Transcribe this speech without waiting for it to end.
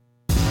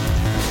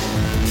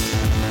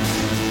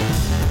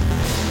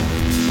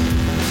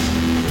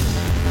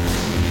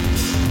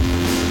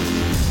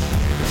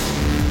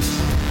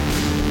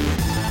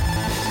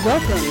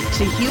Welcome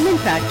to Human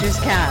Factors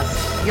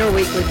Cast, your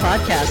weekly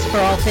podcast for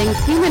all things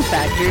human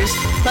factors,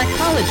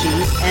 psychology,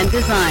 and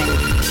design.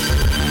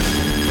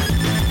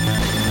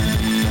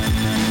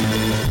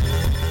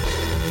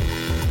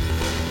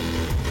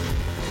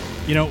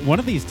 You know, one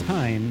of these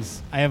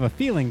times, I have a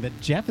feeling that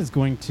Jeff is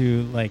going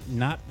to,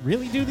 not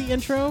really do the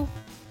intro,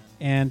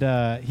 and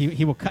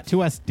he will cut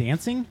to us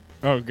dancing.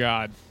 Oh,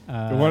 God.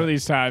 One of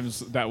these times,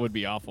 that would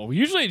be awful.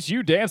 Usually it's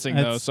you dancing,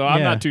 though, so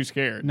I'm not too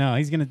scared. No,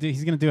 he's gonna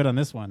do it on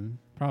this one.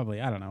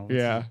 Probably. I don't know.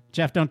 Yeah.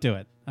 Jeff, don't do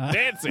it.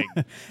 Dancing.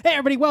 Hey,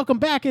 everybody, welcome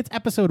back. It's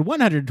episode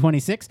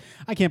 126.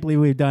 I can't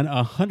believe we've done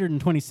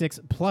 126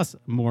 plus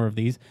more of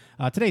these.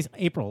 Today's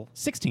April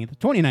 16th,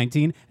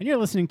 2019, and you're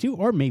listening to,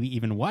 or maybe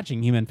even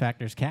watching, Human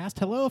Factors Cast.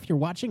 Hello, if you're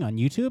watching on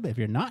YouTube. If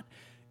you're not,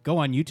 go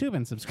on YouTube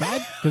and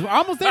subscribe, because we're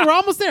almost there. We're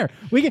almost there.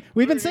 We've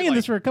been saying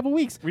this for a couple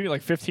weeks. We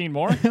need 15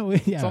 more?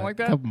 Yeah, something like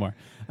that? A couple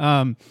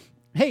more.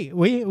 Hey,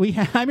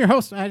 I'm your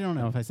host. I don't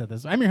know if I said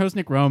this. I'm your host,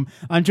 Nick Rome.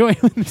 I'm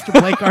joined with Mr.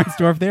 Blake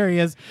Arnsdorf. There he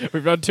is.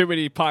 We've done too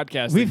many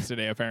podcasts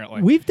today,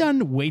 apparently. We've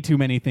done way too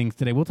many things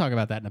today. We'll talk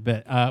about that in a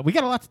bit. We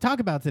got a lot to talk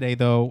about today,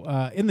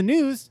 though. In the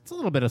news, it's a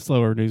little bit of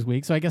slower news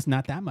week, so I guess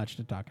not that much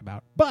to talk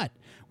about. But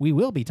we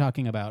will be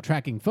talking about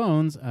tracking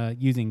phones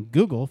using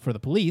Google for the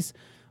police.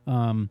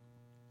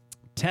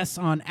 Tests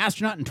on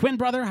astronaut and twin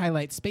brother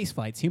highlight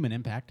spaceflight's human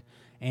impact.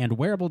 And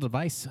wearable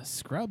device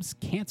scrubs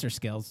cancer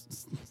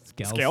scales.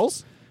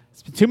 Scales?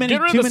 Too many.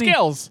 Get rid of the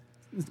scales.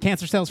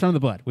 Cancer cells from the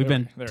blood. We've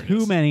been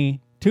too many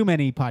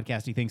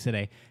podcasty things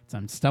today. So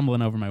I'm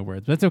stumbling over my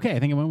words, but it's okay. I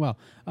think it went well.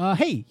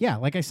 Hey, yeah,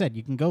 like I said,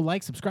 you can go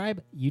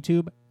subscribe,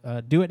 YouTube.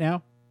 Do it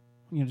now.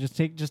 You know, just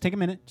take a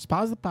minute. Just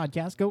pause the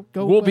podcast. Go.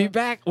 We'll be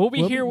back. We'll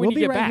be here when you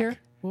get right back. Here.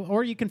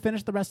 Or you can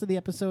finish the rest of the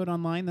episode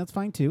online. That's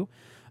fine too.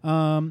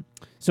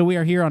 So we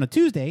are here on a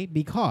Tuesday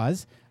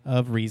because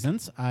of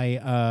reasons.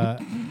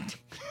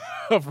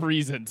 Of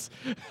reasons.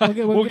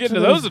 We'll get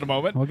to those in a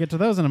moment. We'll get to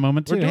those in a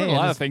moment, too. We're doing a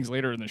lot of things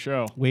later in the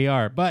show. We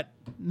are, but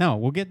no,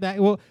 we'll get that.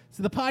 So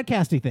the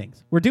podcasty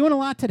things. We're doing a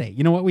lot today.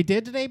 You know what we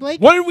did today,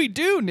 Blake? What did we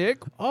do,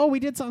 Nick? Oh,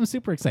 we did something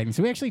super exciting.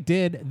 So we actually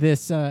did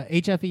this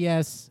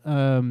HFES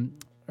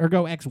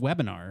Ergo X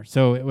webinar.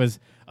 So it was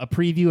a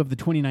preview of the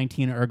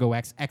 2019 Ergo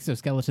X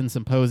Exoskeleton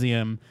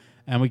Symposium,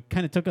 and we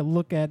kind of took a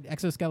look at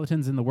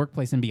exoskeletons in the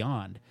workplace and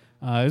beyond.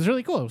 It was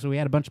really cool. So we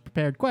had a bunch of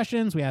prepared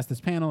questions. We asked this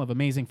panel of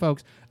amazing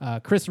folks.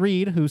 Chris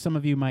Reed, who some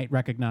of you might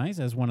recognize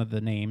as one of the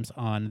names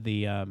on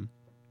the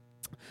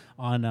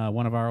one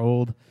of our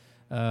old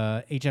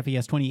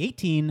HFES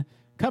 2018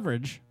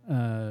 coverage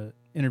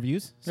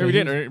interviews. So we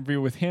did an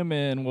interview with him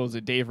and, what was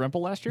it, Dave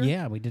Rimple last year?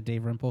 Yeah, we did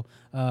Dave Rimple.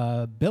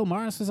 Bill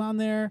Morris was on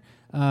there.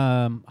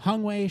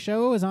 Hung Wei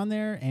Shou is on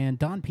there. And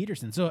Don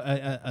Peterson. So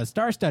a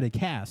star-studded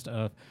cast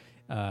of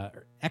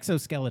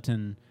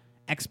exoskeleton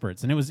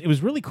experts, and it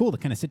was really cool to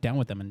kind of sit down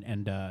with them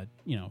and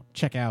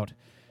check out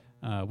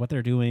what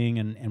they're doing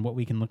and what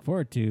we can look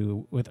forward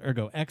to with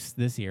Ergo X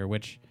this year,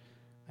 which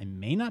I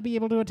may not be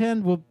able to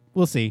attend.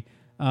 We'll see,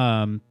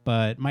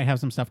 but might have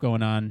some stuff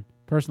going on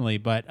personally.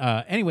 But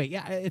anyway,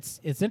 yeah,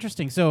 it's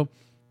interesting. So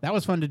that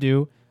was fun to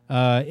do.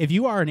 If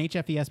you are an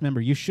HFES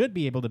member, you should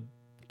be able to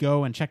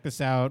go and check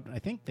this out. I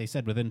think they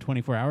said within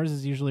 24 hours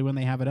is usually when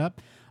they have it up.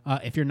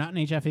 If you're not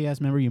an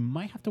HFES member, you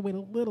might have to wait a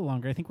little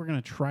longer. I think we're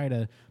going to try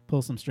to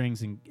pull some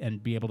strings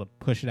and be able to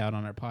push it out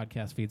on our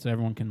podcast feed so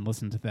everyone can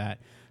listen to that.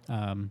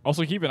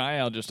 Also, keep an eye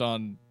out just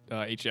on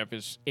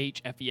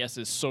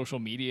HFES's social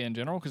media in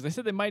general, because they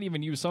said they might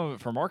even use some of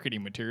it for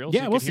marketing materials.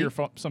 Yeah, so we'll hear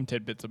some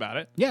tidbits about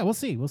it. Yeah, we'll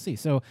see.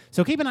 So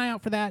keep an eye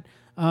out for that.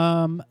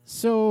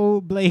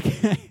 So, Blake,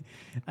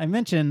 I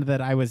mentioned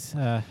that I was...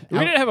 we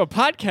didn't have a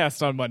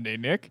podcast on Monday,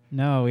 Nick.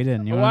 No, we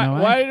didn't.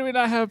 Why did we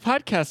not have a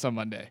podcast on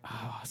Monday?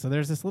 So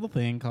there's this little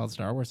thing called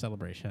Star Wars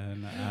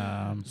Celebration.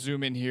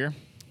 Zoom in here.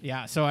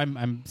 Yeah, so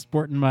I'm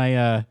sporting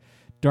my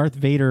Darth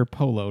Vader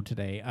polo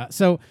today.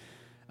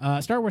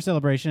 Star Wars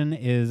Celebration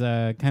is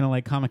kind of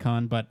like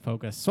Comic-Con, but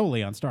focused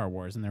solely on Star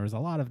Wars. And there was a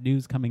lot of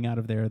news coming out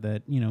of there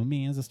that,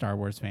 me as a Star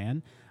Wars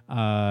fan,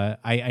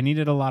 I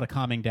needed a lot of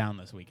calming down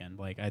this weekend.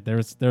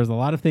 There's a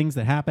lot of things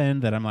that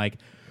happened that I'm like,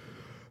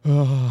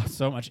 oh,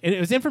 so much. It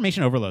was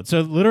information overload.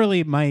 So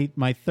literally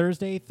my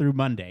Thursday through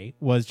Monday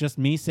was just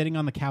me sitting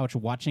on the couch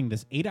watching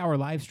this 8-hour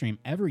live stream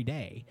every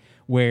day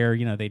where,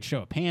 they'd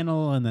show a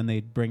panel and then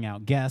they'd bring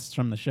out guests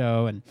from the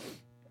show. And,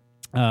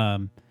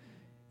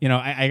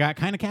 I got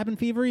kind of cabin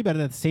fevery, but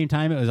at the same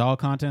time, it was all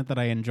content that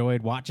I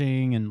enjoyed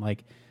watching. And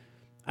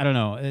I don't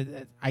know.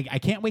 I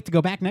can't wait to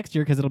go back next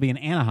year because it'll be in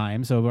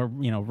Anaheim. So we're,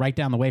 right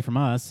down the way from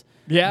us.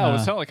 Yeah, I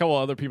was telling a couple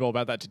other people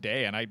about that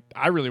today, and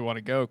I really want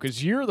to go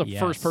because you're the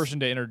first person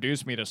to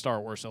introduce me to Star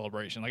Wars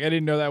Celebration. I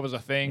didn't know that was a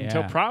thing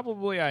until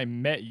probably I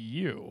met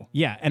you.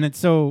 Yeah, and it's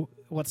so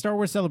what Star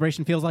Wars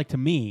Celebration feels like to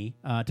me,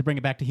 to bring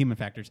it back to human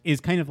factors,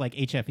 is kind of like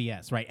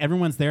HFES, right?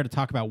 Everyone's there to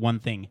talk about one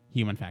thing,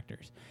 human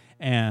factors.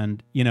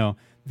 And,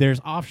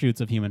 there's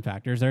offshoots of human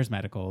factors. There's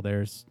medical,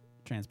 there's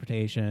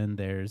transportation,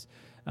 there's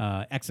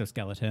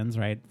exoskeletons,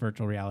 right?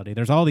 Virtual reality.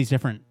 There's all these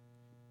different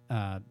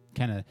kind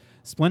of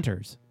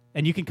splinters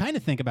and you can kind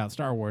of think about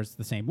Star Wars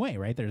the same way,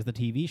 right? There's the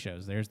TV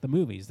shows, there's the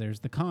movies, there's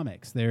the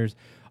comics, there's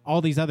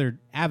all these other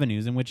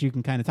avenues in which you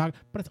can kind of talk,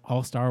 but it's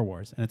all Star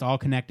Wars and it's all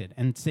connected.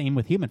 And same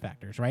with Human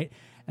Factors, right?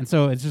 And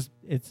so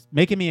it's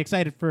making me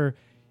excited for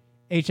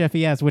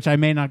HFES, which I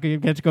may not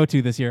get to go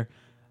to this year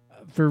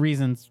for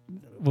reasons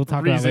we'll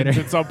talk about later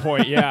at some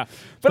point. Yeah.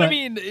 But I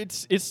mean,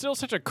 it's still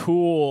such a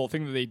cool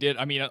thing that they did.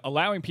 I mean,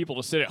 allowing people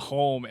to sit at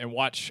home and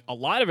watch a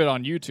lot of it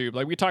on YouTube.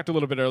 Like we talked a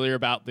little bit earlier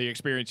about the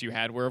experience you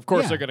had where of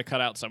course they're going to cut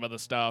out some of the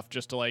stuff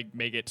just to like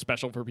make it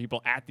special for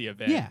people at the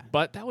event. Yeah.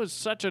 But that was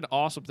such an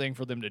awesome thing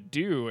for them to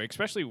do,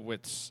 especially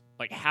with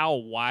like how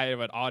wide of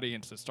an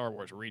audience that Star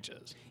Wars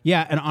reaches.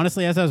 Yeah, and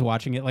honestly, as I was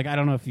watching it, like I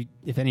don't know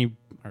if any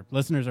our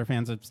listeners are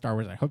fans of Star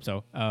Wars. I hope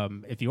so.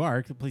 If you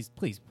are,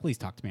 please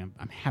talk to me.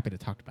 I'm happy to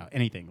talk about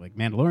anything like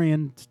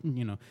Mandalorian.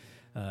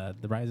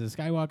 The Rise of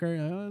Skywalker.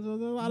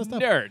 A lot of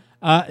stuff. Nerd.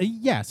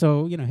 Yeah.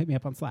 So hit me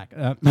up on Slack.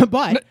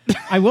 But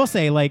I will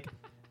say, like,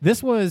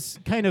 this was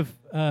kind of.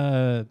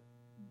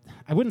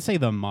 I wouldn't say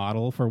the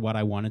model for what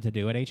I wanted to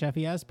do at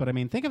HFES, but I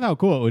mean, think of how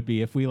cool it would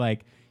be if we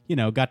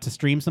got to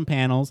stream some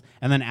panels,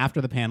 and then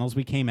after the panels,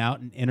 we came out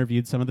and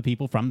interviewed some of the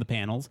people from the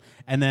panels,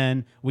 and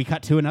then we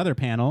cut to another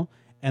panel,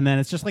 and then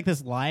it's just like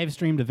this live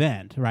streamed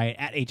event, right,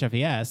 at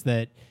HFES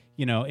that,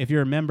 if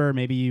you're a member,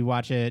 maybe you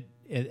watch it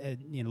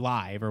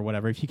live or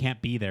whatever. If you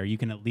can't be there, you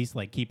can at least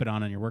like keep it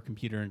on your work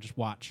computer and just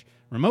watch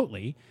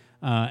remotely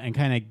and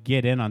kind of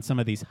get in on some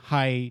of these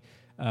high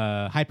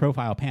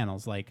profile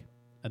panels like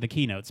the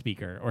keynote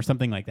speaker or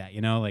something like that,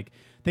 like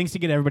things to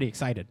get everybody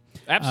excited.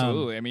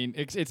 Absolutely. I mean,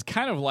 it's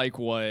kind of like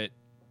what,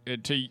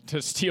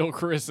 to steal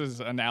Chris's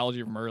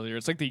analogy from earlier,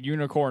 it's like the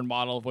unicorn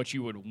model of what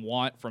you would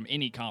want from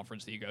any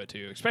conference that you go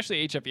to,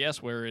 especially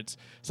HFES, where it's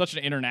such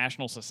an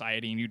international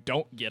society and you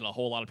don't get a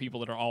whole lot of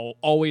people that are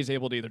always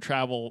able to either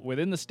travel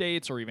within the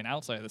States or even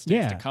outside of the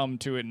States to come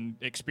to it and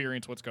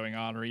experience what's going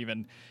on or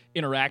even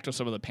interact with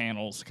some of the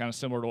panels, kind of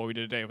similar to what we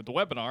did today with the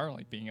webinar,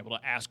 like being able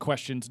to ask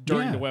questions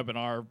during the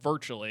webinar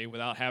virtually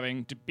without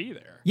having to be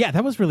there. Yeah,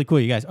 that was really cool,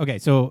 you guys. Okay,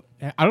 so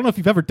I don't know if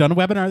you've ever done a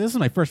webinar. This is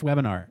my first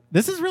webinar.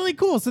 This is really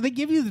cool. So they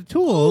give you the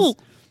tools.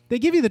 They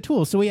give you the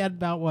tools. So we had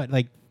about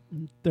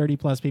 30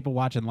 plus people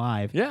watching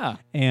live. Yeah.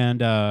 And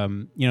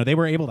they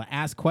were able to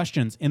ask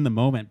questions in the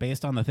moment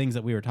based on the things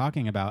that we were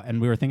talking about.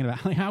 And we were thinking about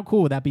how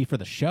cool would that be for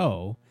the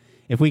show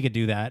if we could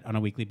do that on a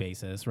weekly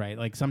basis, right?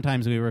 Like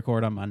sometimes we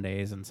record on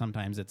Mondays and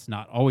sometimes it's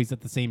not always at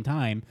the same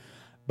time.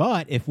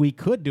 But if we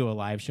could do a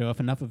live show, if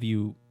enough of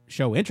you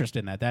show interest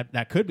in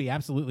that could be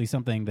absolutely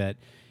something that,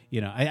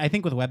 I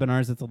think with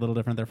webinars, it's a little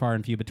different. They're far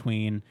and few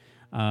between.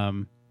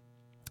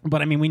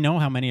 But I mean, we know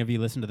how many of you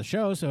listen to the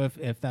show. So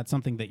if that's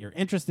something that you're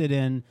interested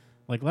in,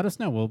 let us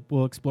know.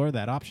 We'll explore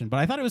that option. But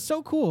I thought it was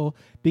so cool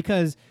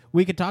because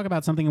we could talk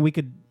about something and we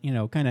could,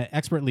 kind of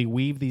expertly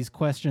weave these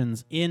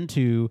questions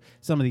into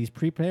some of these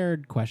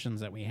prepared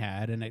questions that we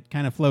had. And it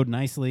kind of flowed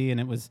nicely. And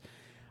it was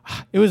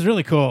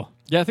really cool.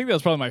 Yeah, I think that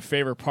was probably my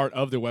favorite part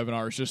of the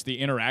webinar is just the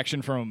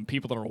interaction from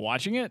people that are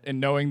watching it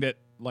and knowing that,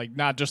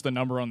 not just the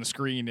number on the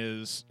screen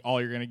is all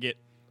you're going to get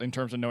in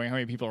terms of knowing how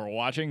many people are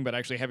watching, but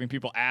actually having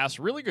people ask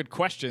really good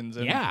questions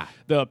and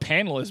the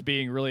panelists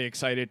being really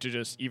excited to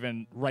just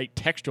even write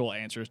textual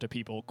answers to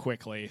people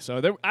quickly.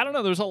 So I don't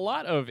know, there's a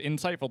lot of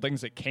insightful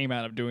things that came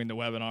out of doing the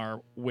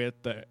webinar with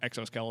the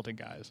Exoskeleton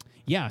guys.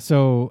 Yeah,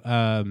 so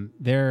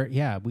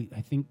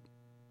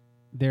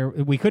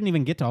we couldn't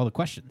even get to all the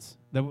questions,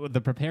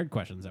 the prepared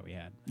questions that we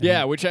had.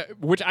 Yeah, which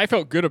I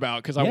felt good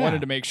about because I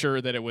wanted to make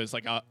sure that it was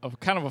like a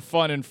kind of a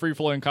fun and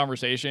free-flowing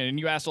conversation. And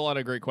you asked a lot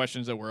of great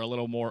questions that were a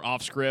little more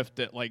off script,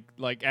 that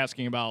like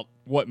asking about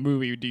what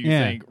movie do you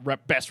think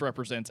best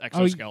represents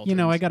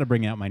exoskeletons. I got to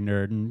bring out my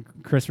nerd, and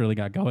Chris really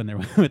got going there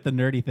with the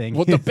nerdy thing.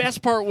 Well, the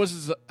best part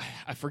was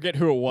I forget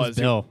who it was.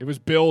 Bill. It was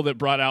Bill that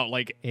brought out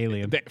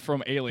Alien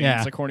from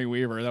Alien, Sigourney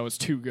Weaver. That was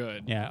too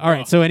good. Yeah. All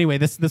right. So anyway,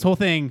 this whole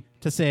thing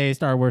to say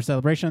Star Wars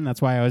Celebration.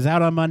 That's why I was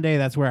out on Monday.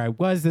 That's where I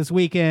was this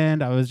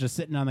weekend. I was just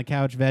sitting on the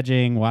couch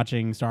vegging,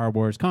 watching Star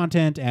Wars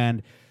content,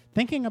 and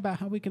thinking about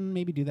how we can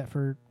maybe do that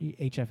for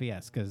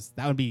HFES, because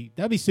that would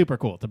be super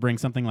cool to bring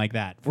something like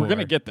that. We're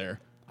gonna get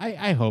there.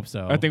 I hope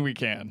so. I think we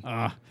can.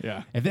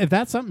 Yeah. If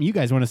that's something you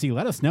guys want to see,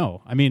 let us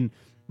know. I mean,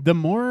 the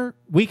more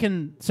we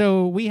can.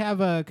 So we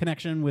have a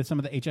connection with some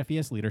of the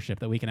HFES leadership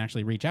that we can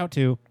actually reach out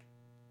to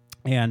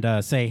and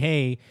say,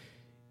 hey,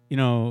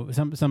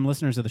 some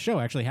listeners of the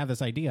show actually have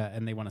this idea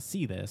and they want to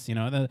see this.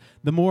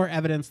 The more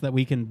evidence that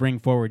we can bring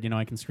forward,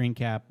 I can screen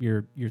cap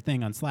your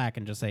thing on Slack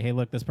and just say, hey,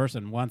 look, this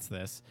person wants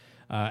this.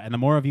 And the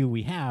more of you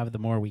we have, the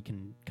more we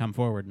can come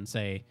forward and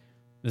say,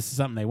 this is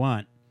something they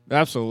want.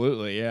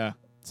 Absolutely, yeah.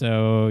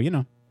 So,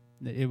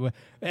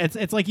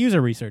 it's like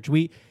user research.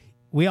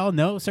 We all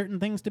know certain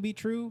things to be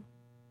true,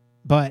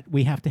 but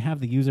we have to have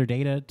the user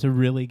data to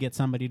really get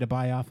somebody to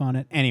buy off on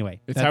it.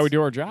 Anyway, it's how we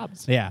do our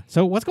jobs. Yeah.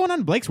 So what's going on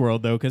in Blake's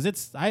world, though?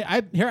 Because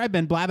I've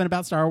been blabbing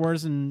about Star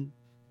Wars and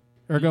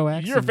Ergo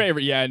X. Your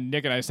favorite, yeah.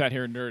 Nick and I sat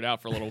here and nerded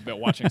out for a little bit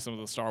watching some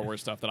of the Star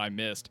Wars stuff that I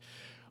missed.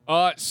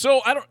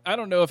 So I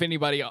don't know if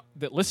anybody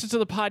that listens to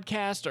the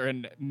podcast,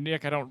 and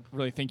Nick, I don't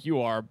really think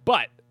you are,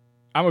 but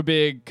I'm a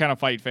big kind of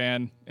fight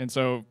fan, and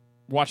so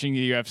watching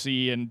the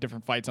UFC and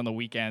different fights on the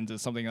weekends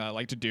is something that I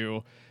like to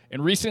do.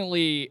 And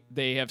recently,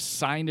 they have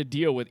signed a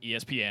deal with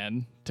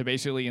ESPN to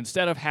basically,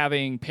 instead of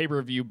having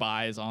pay-per-view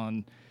buys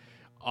on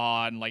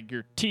like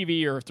your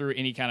TV or through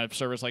any kind of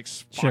service like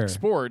Fox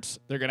Sports,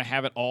 they're going to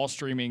have it all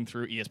streaming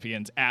through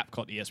ESPN's app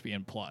called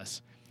ESPN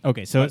Plus.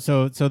 Okay, so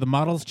the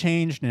model's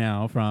changed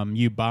now from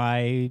you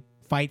buy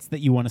fights that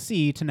you want to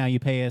see to now you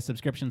pay a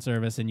subscription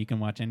service and you can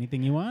watch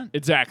anything you want?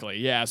 Exactly,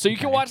 yeah. So you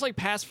can watch like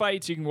past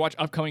fights, you can watch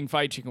upcoming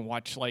fights, you can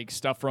watch like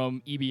stuff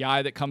from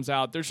EBI that comes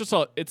out. There's just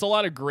it's a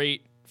lot of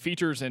great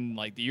features, and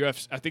like the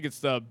UFC, I think it's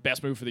the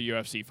best move for the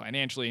UFC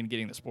financially and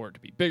getting the sport to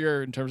be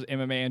bigger in terms of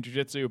MMA and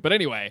jiu-jitsu. But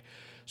anyway,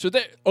 so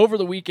that over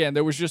the weekend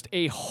there was just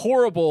a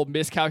horrible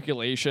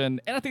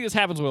miscalculation, and I think this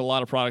happens with a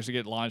lot of products that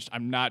get launched.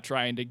 I'm not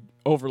trying to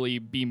overly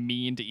be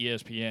mean to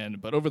ESPN,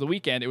 but over the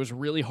weekend it was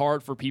really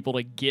hard for people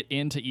to get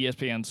into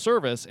ESPN's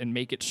service and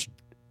make it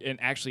and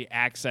actually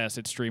access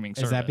its streaming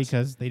service. Is that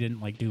because they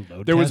didn't like do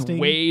load There testing?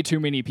 was way too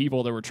many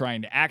people that were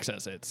trying to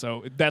access it.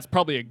 So that's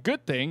probably a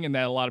good thing, and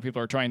that a lot of people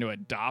are trying to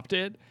adopt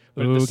it.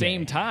 But at the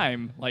same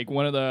time, like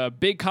one of the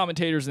big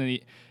commentators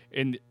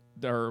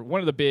or one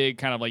of the big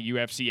kind of like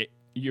UFC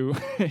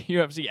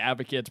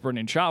advocates,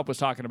 Brendan Schaub, was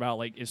talking about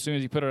like as soon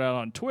as he put it out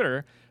on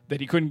Twitter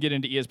that he couldn't get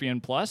into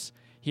ESPN Plus,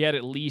 he had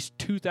at least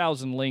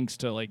 2,000 links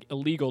to like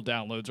illegal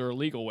downloads or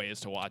illegal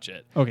ways to watch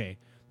it. Okay,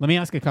 let me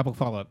ask a couple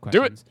follow-up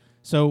questions. Do it.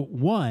 So,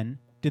 one,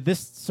 did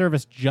this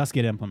service just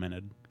get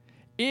implemented?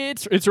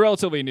 It's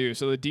relatively new,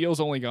 so the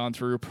deal's only gone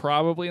through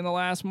probably in the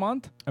last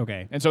month.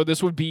 Okay. And so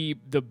this would be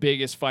the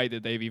biggest fight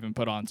that they've even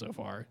put on so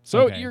far.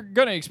 So you're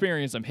going to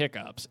experience some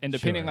hiccups. And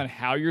depending on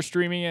how you're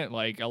streaming it,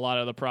 like a lot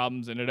of the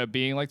problems ended up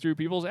being like through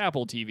people's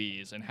Apple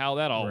TVs and how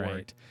that all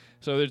worked.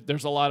 So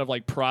there's a lot of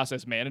like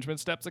process management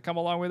steps that come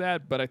along with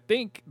that. But I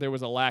think there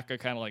was a lack of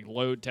kind of like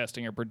load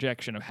testing or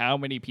projection of how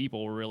many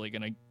people were really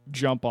going to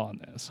jump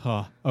on this.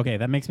 Huh. Okay,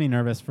 that makes me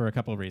nervous for a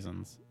couple of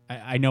reasons.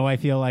 I know I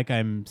feel like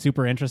I'm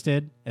super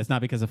interested. It's not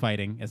because of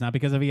fighting. It's not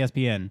because of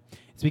ESPN.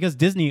 It's because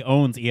Disney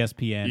owns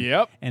ESPN.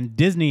 Yep. And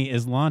Disney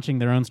is launching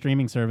their own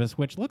streaming service,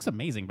 which looks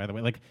amazing, by the way.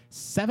 Like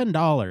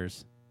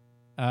 $7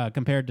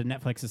 compared to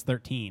Netflix's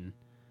 $13.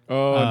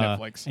 Oh,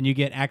 Netflix. And you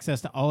get access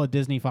to all of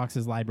Disney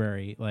Fox's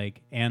library.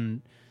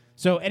 And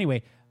so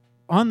anyway,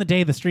 on the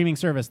day the streaming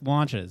service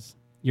launches,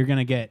 you're going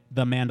to get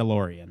The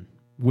Mandalorian,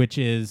 which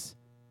is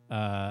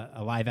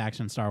a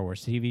live-action Star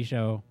Wars TV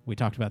show. We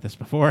talked about this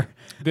before.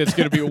 That's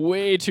going to be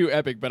way too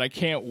epic, but I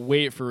can't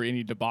wait for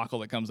any debacle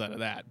that comes out of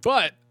that.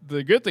 But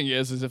the good thing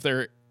is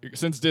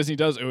since Disney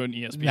does own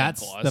ESPN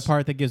That's Plus, the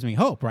part that gives me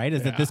hope, right?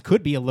 Is that this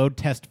could be a load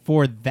test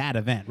for that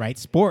event, right?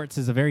 Sports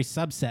is a very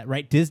subset,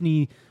 right?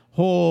 Disney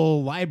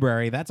whole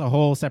library, that's a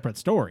whole separate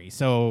story.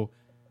 So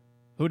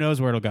who knows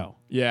where it'll go?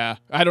 Yeah,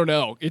 I don't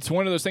know. It's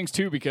one of those things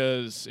too,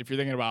 because if you're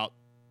thinking about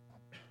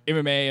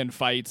MMA and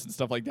fights and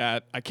stuff like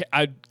that,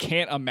 I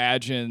can't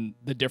imagine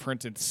the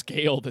difference in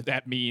scale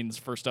that means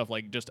for stuff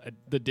like just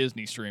the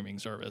Disney streaming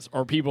service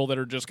or people that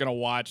are just going to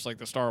watch like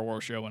the Star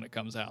Wars show when it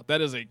comes out.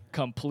 That is a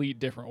complete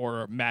different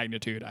order of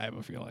magnitude, I have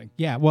a feeling.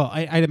 Yeah, well,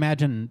 I'd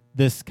imagine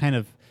this kind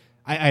of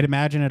I'd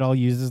imagine it all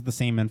uses the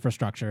same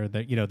infrastructure.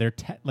 That they're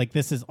like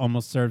this is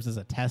almost serves as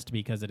a test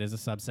because it is a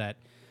subset,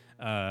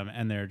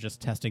 and they're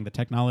just testing the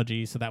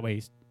technology so that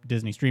way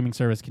Disney streaming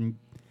service can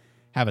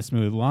have a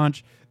smooth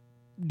launch.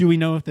 Do we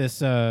know if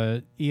this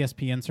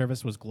ESPN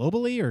service was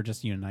globally or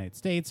just United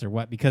States or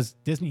what? Because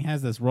Disney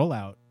has this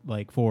rollout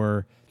like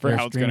for their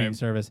how it's streaming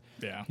service.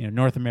 Yeah,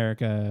 North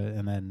America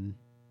and then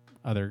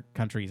other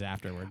countries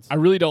afterwards. I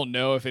really don't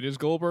know if it is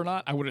global or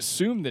not. I would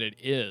assume that it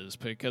is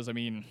because I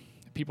mean,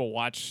 people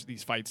watch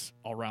these fights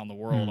all around the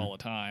world all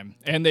the time,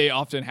 and they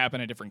often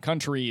happen in different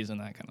countries and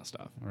that kind of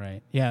stuff.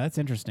 Right. Yeah, that's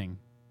interesting.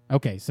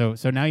 Okay, so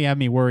now you have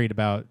me worried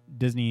about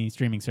Disney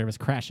streaming service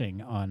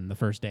crashing on the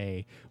first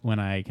day when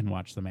I can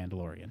watch The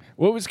Mandalorian.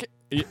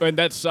 And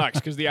that sucks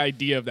because the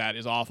idea of that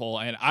is awful,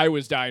 and I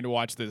was dying to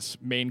watch this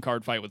main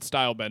card fight with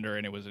Stylebender,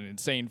 and it was an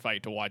insane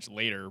fight to watch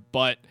later,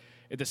 but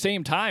at the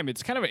same time,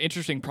 it's kind of an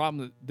interesting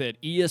problem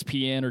that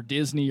ESPN or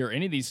Disney or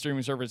any of these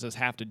streaming services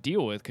have to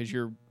deal with because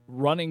you're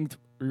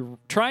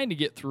trying to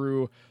get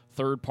through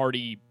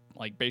third-party,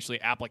 like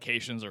basically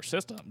applications or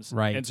systems,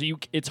 right? And so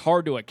it's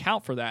hard to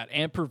account for that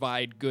and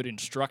provide good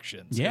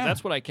instructions. Yeah,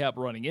 that's what I kept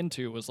running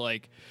into was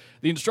like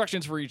the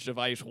instructions for each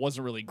device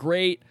wasn't really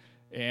great,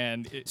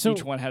 and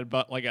each one had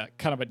like a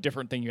kind of a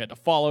different thing you had to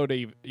follow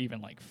to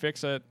even like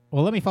fix it.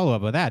 Well, let me follow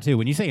up with that too.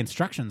 When you say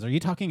instructions, are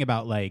you talking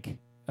about like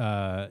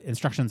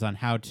instructions on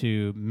how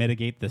to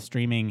mitigate the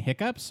streaming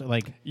hiccups?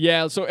 Like,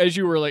 yeah, so as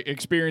you were like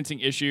experiencing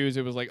issues,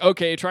 it was like,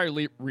 okay, try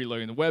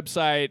reloading the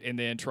website and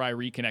then try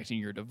reconnecting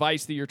your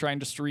device that you're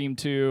trying to stream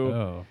to.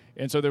 Oh.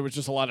 And so there was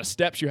just a lot of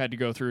steps you had to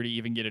go through to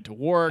even get it to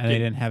work. And they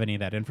didn't have any of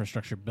that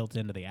infrastructure built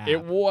into the app.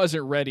 It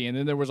wasn't ready. And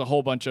then there was a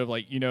whole bunch of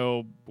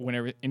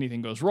whenever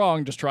anything goes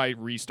wrong, just try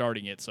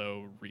restarting it.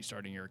 So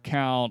restarting your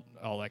account,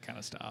 all that kind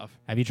of stuff.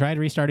 Have you tried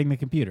restarting the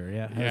computer?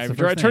 Yeah. Yeah, that's I've the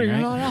tried first thing, turning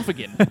it right? on and off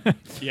again.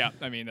 Yeah,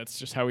 I mean, that's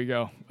just how we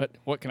go. But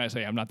what can I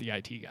say? I'm not the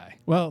IT guy.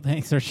 Well,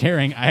 thanks for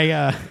sharing.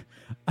 I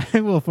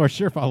will for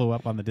sure follow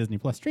up on the Disney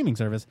Plus streaming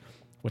service,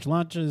 which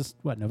launches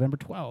November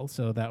 12th.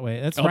 So that way,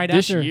 that's right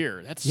this after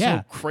year. That's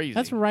so crazy.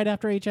 That's right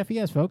after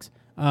HFES, folks.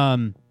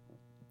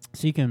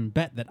 So you can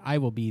bet that I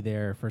will be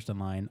there first in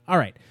line. All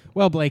right.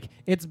 Well, Blake,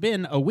 it's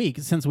been a week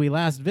since we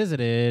last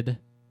visited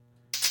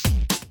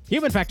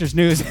Human Factors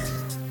News.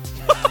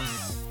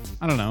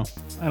 I don't know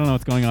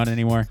what's going on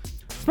anymore.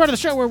 It's part of the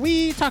show where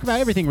we talk about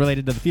everything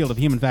related to the field of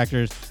human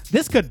factors.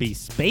 This could be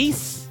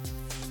space.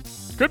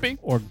 Could be.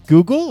 Or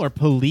Google or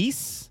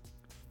police.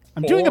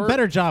 I'm doing a Or-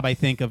 better job, I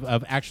think,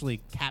 of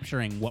actually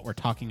capturing what we're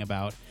talking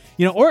about.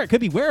 Or it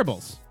could be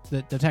wearables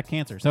that detect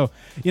cancer. So,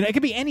 it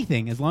could be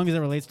anything as long as it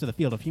relates to the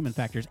field of human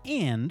factors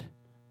and,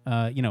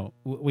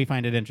 we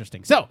find it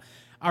interesting. So,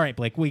 all right,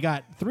 Blake, we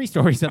got 3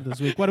 stories up this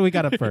week. What do we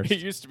got up first? It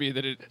used to be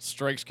that it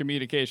strikes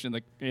communication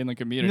in the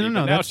community. No,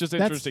 but now that's it's just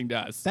that's- interesting to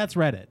us. That's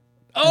Reddit.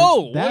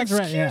 Oh, That's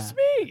right, excuse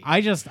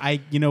yeah.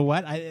 me. You know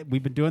what?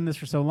 We've been doing this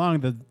for so long,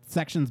 the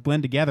sections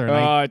blend together,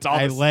 and It's all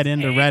I the led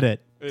into same. Reddit.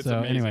 It's so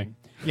amazing. anyway,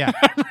 yeah.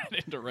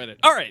 Right into Reddit.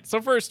 All right,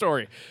 so first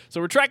story. So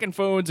we're tracking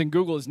phones, and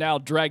Google is now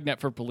dragnet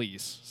for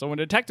police. So when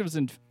detectives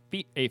in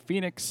a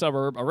Phoenix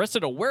suburb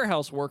arrested a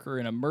warehouse worker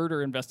in a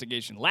murder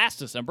investigation last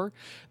December,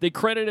 they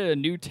credited a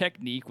new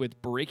technique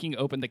with breaking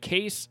open the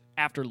case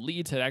after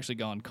leads had actually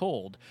gone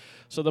cold.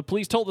 So the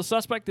police told the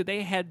suspect that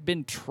they had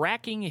been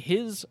tracking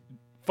his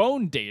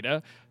phone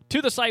data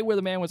to the site where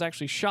the man was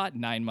actually shot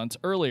 9 months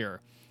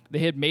earlier. They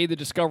had made the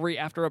discovery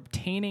after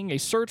obtaining a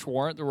search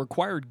warrant that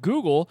required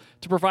Google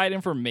to provide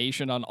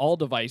information on all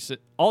devices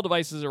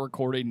that were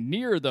recorded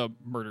near the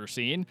murder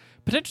scene,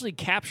 potentially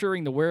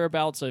capturing the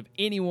whereabouts of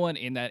anyone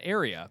in that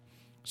area.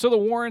 So the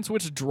warrants,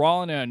 which draw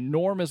on an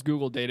enormous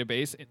Google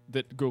database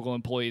that Google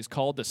employees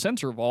called the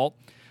Sensor Vault,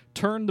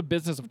 turned the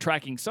business of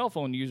tracking cell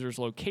phone users'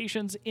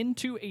 locations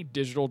into a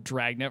digital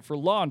dragnet for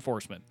law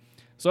enforcement.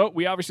 So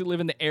we obviously live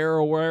in the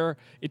era where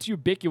it's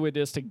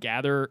ubiquitous to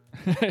gather.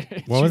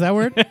 What was that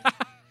word?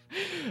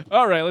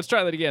 All right, let's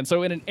try that again.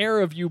 So in an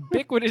era of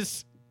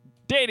ubiquitous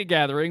data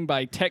gathering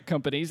by tech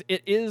companies,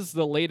 it is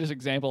the latest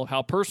example of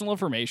how personal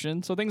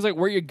information, so things like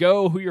where you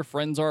go, who your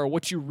friends are,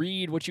 what you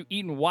read, what you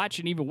eat and watch,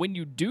 and even when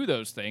you do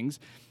those things,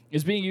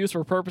 is being used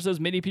for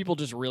purposes many people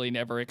just really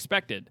never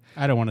expected.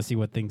 I don't want to see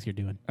what things you're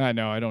doing.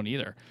 No, I don't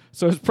either.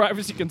 So as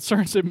privacy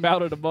concerns have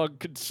mounted among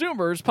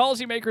consumers,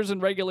 policymakers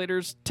and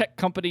regulators, tech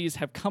companies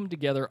have come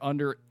together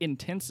under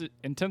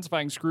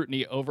intensifying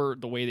scrutiny over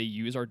the way they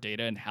use our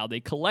data and how they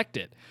collect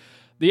it.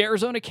 The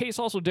Arizona case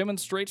also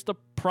demonstrates the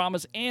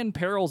promise and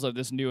perils of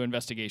this new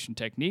investigation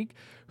technique,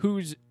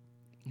 who's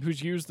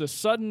used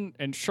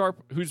the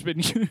who's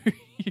been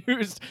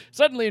used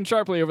suddenly and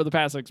sharply over the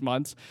past 6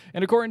 months.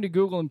 And according to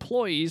Google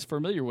employees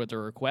familiar with the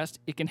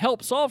request, it can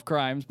help solve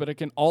crimes, but it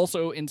can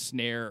also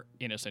ensnare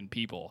innocent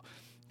people.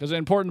 There's an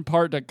important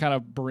part to kind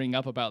of bring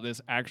up about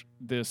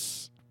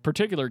this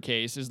particular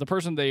case is the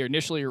person they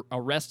initially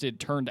arrested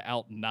turned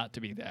out not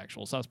to be the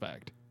actual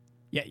suspect.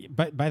 Yeah,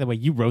 but by the way,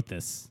 you wrote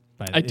this.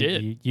 I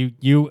did.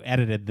 You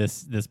edited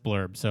this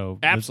blurb, so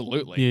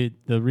Absolutely.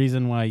 the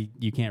reason why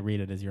you can't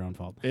read it is your own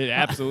fault. It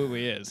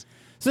absolutely is.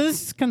 So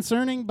this is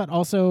concerning, but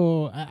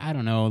also I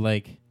don't know.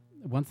 Like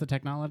once the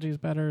technology is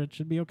better, it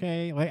should be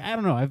okay. Like I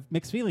don't know. I have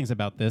mixed feelings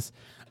about this,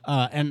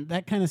 and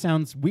that kind of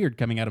sounds weird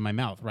coming out of my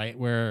mouth, right?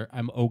 Where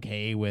I'm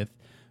okay with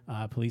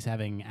police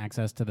having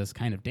access to this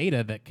kind of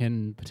data that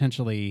can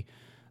potentially,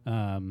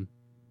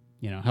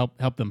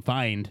 help them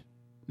find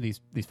these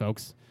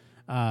folks,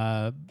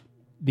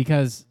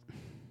 because.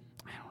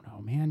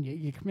 Man,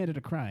 you committed a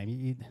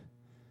crime.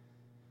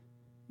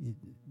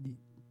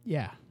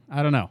 Yeah,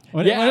 I don't know.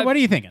 What are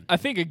you thinking? I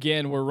think,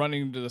 again, we're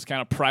running into this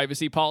kind of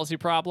privacy policy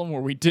problem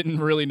where we didn't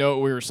really know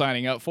what we were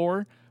signing up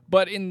for.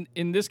 But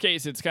in this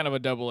case, it's kind of a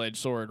double-edged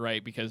sword,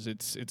 right? Because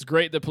it's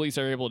great that police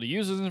are able to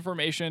use this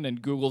information,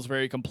 and Google's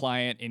very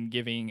compliant in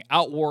giving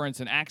out warrants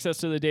and access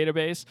to the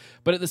database.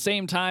 But at the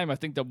same time, I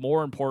think the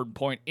more important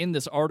point in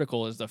this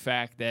article is the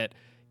fact that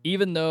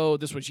even though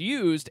this was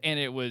used, and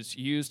it was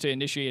used to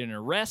initiate an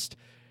arrest,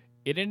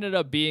 it ended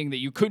up being that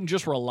you couldn't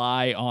just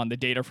rely on the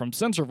data from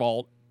Sensor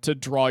Vault to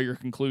draw your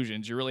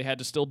conclusions. You really had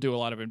to still do a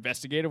lot of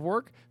investigative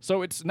work.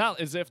 So it's not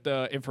as if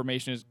the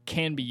information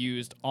can be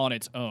used on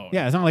its own.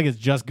 Yeah, it's not like it's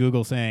just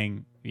Google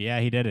saying, yeah,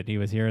 he did it. He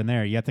was here and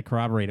there. You have to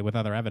corroborate it with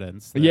other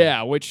evidence.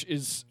 Yeah, which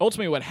is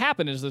ultimately what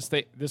happened is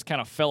this kind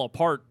of fell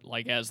apart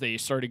like as they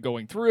started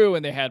going through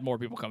and they had more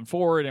people come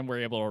forward and were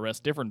able to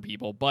arrest different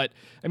people. But,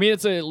 I mean,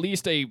 it's at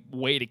least a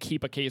way to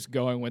keep a case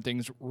going when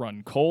things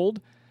run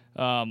cold.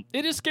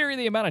 It is scary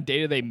the amount of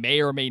data they may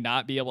or may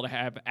not be able to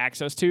have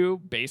access to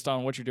based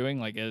on what you're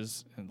doing, I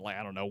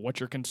don't know, what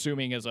you're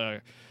consuming as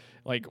a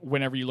like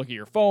whenever you look at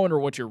your phone or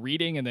what you're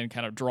reading, and then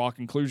kind of draw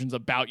conclusions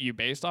about you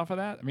based off of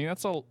that. I mean,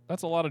 that's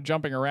a lot of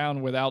jumping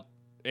around without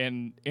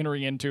and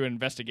entering into an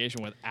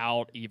investigation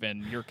without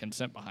even your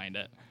consent behind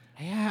it.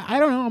 Yeah, I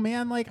don't know,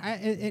 man. Like,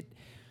 it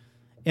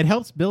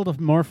helps build a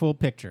more full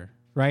picture,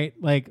 right?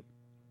 Like,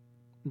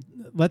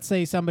 let's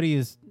say somebody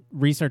is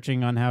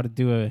researching on how to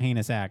do a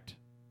heinous act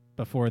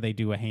before they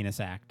do a heinous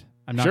act.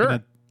 I'm not Sure. going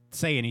to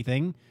say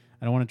anything.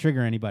 I don't want to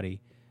trigger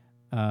anybody.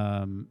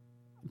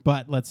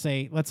 But let's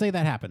say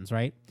that happens,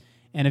 right?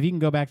 And if you can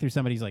go back through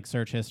somebody's like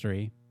search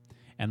history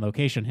and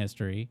location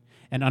history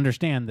and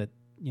understand that,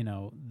 you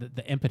know,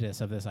 the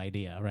impetus of this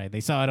idea, right?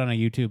 They saw it on a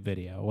YouTube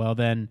video. Well,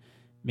 then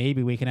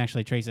maybe we can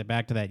actually trace it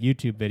back to that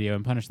YouTube video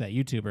and punish that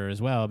YouTuber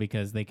as well,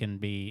 because they can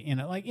be, you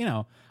know, like, you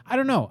know, I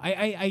don't know.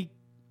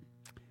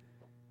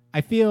 I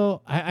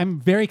feel I'm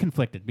very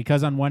conflicted,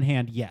 because on one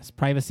hand, yes,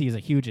 privacy is a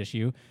huge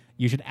issue.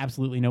 You should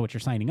absolutely know what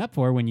you're signing up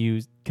for when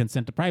you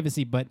consent to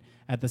privacy. But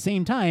at the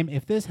same time,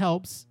 if this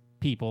helps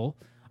people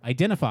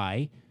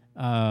identify,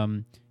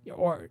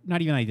 or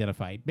not even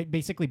identify,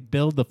 basically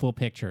build the full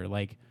picture,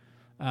 like,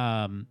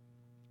 I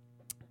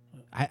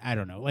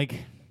don't know,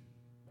 like,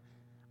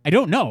 I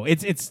don't know.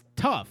 It's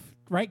tough,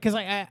 right? Because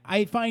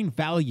I find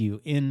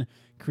value in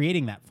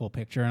creating that full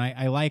picture, and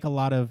I like a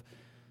lot of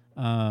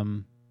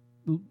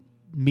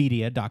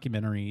media,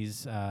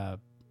 documentaries,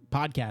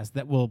 podcasts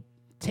that will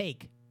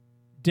take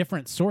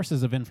different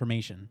sources of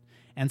information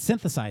and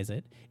synthesize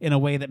it in a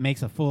way that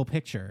makes a full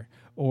picture,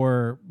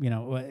 or, you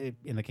know,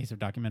 in the case of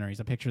documentaries,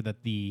 a picture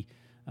that the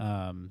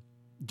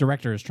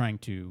director is trying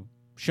to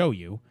show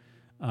you,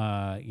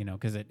 you know,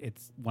 because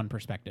it's one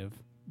perspective,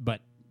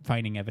 but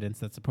finding evidence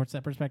that supports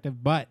that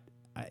perspective. But,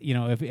 you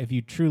know, if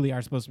you truly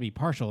are supposed to be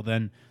partial,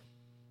 then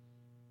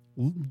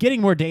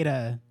getting more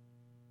data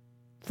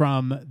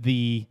from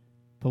the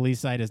police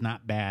side is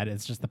not bad.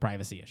 It's just the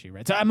privacy issue,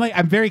 right? So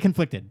I'm very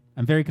conflicted.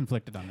 I'm very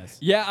conflicted on this.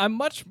 Yeah, I'm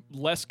much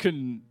less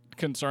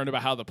concerned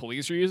about how the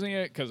police are using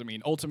it, because, I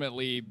mean,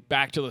 ultimately,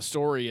 back to the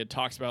story, it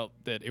talks about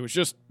that it was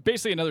just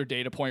basically another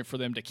data point for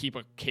them to keep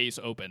a case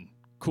open.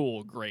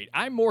 Cool, great.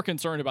 I'm more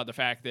concerned about the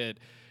fact that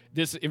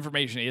this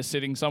information is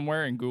sitting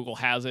somewhere, and Google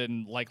has it,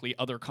 and likely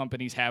other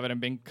companies have it, and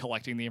been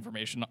collecting the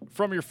information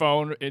from your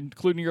phone,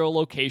 including your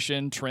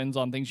location, trends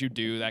on things you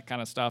do, that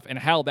kind of stuff, and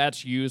how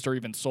that's used or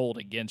even sold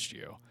against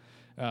you.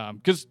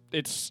 Because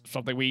it's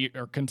something we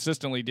are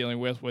consistently dealing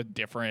with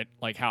different,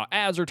 like how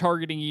ads are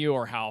targeting you,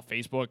 or how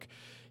Facebook,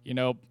 you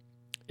know,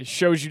 it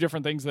shows you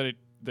different things that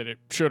it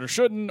should or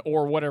shouldn't,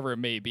 or whatever it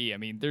may be. I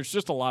mean, there's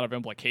just a lot of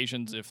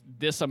implications if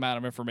this amount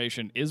of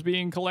information is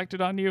being collected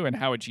on you and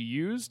how it's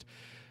used.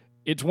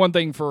 It's one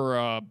thing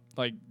for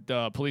like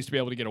the police to be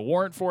able to get a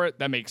warrant for it.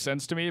 That makes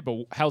sense to me,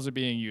 but how's it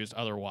being used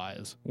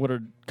otherwise? What are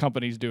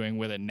companies doing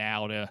with it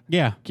now to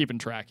keep in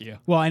track of you?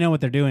 Well, I know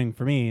what they're doing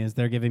for me is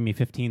they're giving me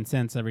 15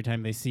 cents every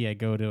time they see I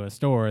go to a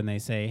store and they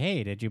say,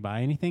 hey, did you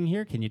buy anything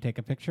here? Can you take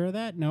a picture of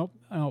that? Nope.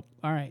 Oh,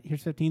 all right,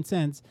 here's 15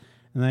 cents.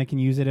 And then I can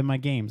use it in my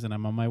games, and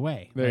I'm on my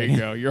way. There you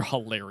go. You're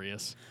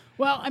hilarious.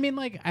 Well, I mean,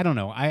 like, I don't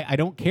know. I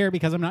don't care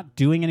because I'm not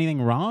doing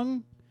anything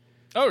wrong.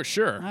 Oh,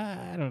 sure.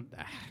 I don't know.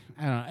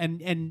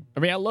 And I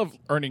mean, I love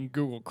earning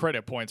Google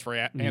credit points for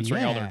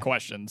answering all their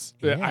questions.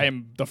 I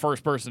am the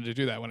first person to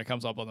do that when it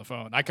comes up on the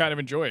phone. I kind of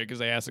enjoy it because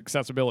they ask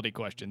accessibility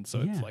questions,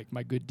 so it's like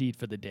my good deed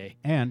for the day.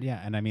 And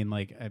I mean,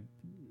 like,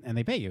 and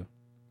they pay you.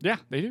 Yeah,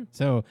 they do.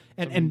 So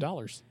and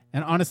dollars.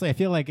 And honestly, I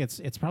feel like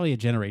it's probably a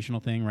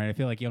generational thing, right? I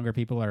feel like younger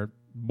people are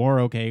more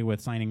okay with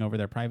signing over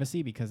their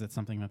privacy because it's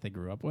something that they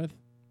grew up with.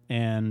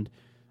 And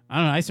I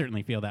don't know, I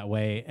certainly feel that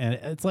way. And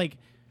it's like,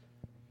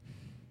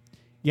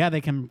 yeah, they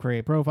can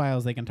create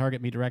profiles, they can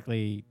target me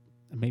directly.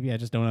 Maybe I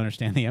just don't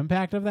understand the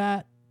impact of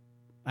that.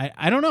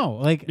 I don't know.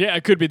 Like, yeah,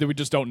 it could be that we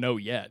just don't know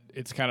yet.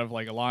 It's kind of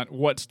like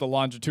what's the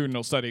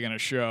longitudinal study going to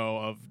show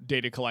of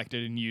data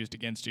collected and used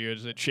against you?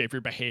 Does it shape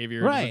your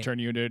behavior? Right. Does it turn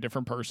you into a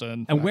different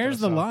person? And where's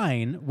the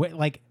line?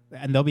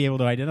 And they'll be able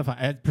to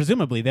identify.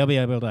 Presumably, they'll be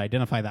able to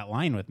identify that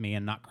line with me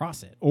and not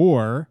cross it,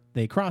 or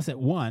they cross it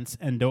once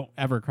and don't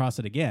ever cross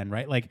it again.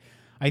 Right? Like,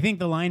 I think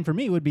the line for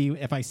me would be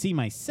if I see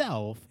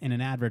myself in an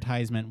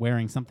advertisement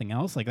wearing something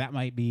else. Like, that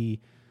might be.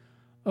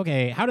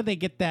 Okay, how did they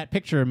get that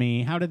picture of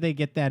me? How did they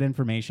get that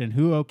information?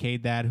 Who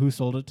okayed that? Who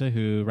sold it to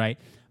who, right?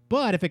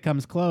 But if it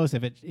comes close,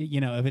 if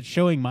it's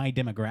showing my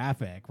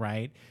demographic,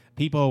 right?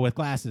 People with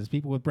glasses,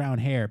 people with brown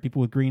hair,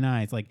 people with green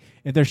eyes, like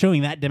if they're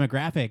showing that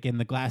demographic in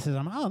the glasses,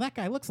 that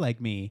guy looks like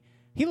me.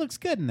 He looks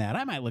good in that.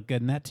 I might look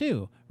good in that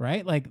too,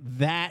 right? Like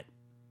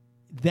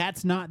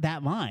that's not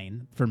that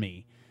line for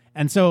me.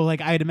 And so like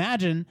I'd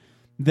imagine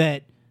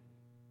that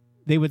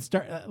they would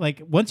start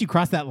once you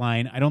cross that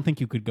line, I don't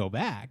think you could go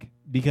back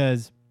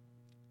because,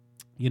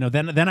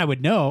 then I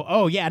would know.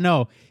 Oh yeah,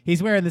 no,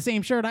 he's wearing the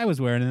same shirt I was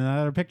wearing in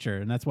another picture,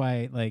 and that's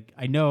why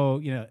I know.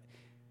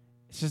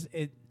 It's just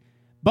it.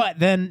 But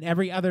then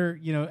every other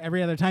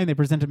time they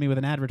presented me with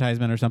an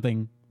advertisement or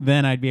something,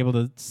 then I'd be able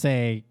to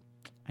say,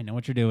 I know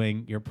what you're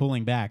doing. You're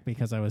pulling back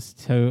because I was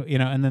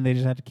and then they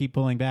just have to keep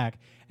pulling back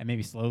and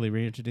maybe slowly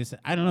reintroduce it.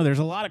 I don't know. There's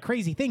a lot of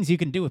crazy things you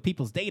can do with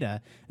people's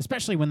data,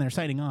 especially when they're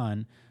signing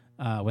on.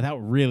 without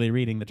really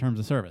reading the terms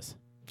of service.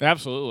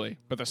 Absolutely.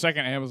 But the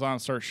second Amazon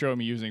starts showing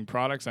me using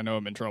products, I know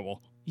I'm in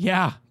trouble.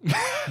 Yeah.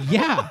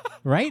 Yeah.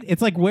 Right?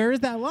 It's like, where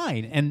is that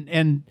line?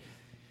 And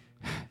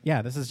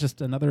yeah, this is just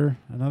another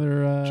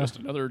Just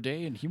another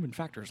day in human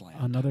factors land.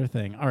 another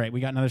thing. All right, we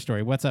got another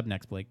story. What's up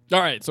next, Blake? All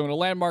right, so in a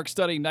landmark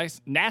study,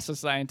 NASA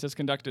scientists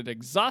conducted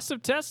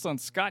exhaustive tests on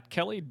Scott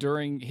Kelly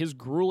during his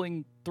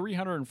grueling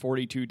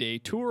 342-day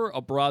tour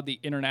abroad the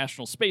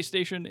International Space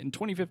Station in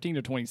 2015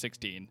 to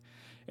 2016.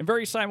 And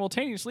very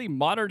simultaneously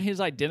monitored his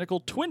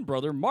identical twin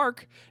brother,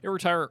 Mark, a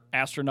retired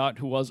astronaut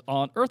who was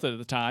on Earth at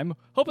the time,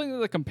 hoping that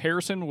the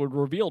comparison would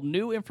reveal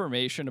new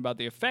information about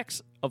the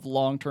effects of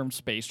long-term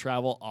space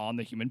travel on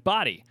the human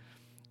body.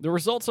 The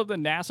results of the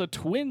NASA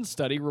twin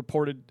study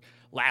reported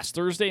last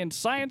Thursday in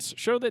Science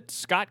show that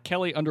Scott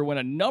Kelly underwent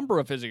a number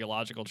of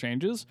physiological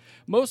changes,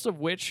 most of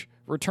which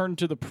returned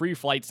to the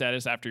pre-flight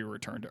status after he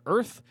returned to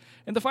Earth,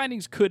 and the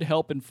findings could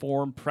help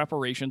inform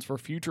preparations for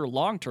future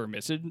long-term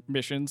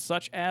missions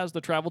such as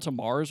the travel to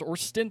Mars or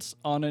stints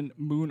on a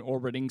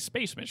moon-orbiting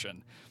space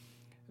mission.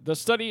 The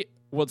study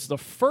was the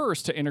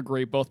first to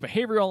integrate both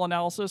behavioral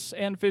analysis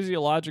and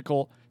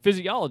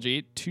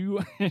physiology to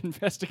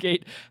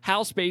investigate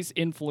how space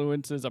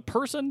influences a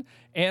person,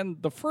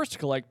 and the first to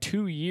collect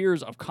 2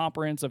 years of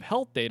comprehensive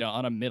health data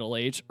on a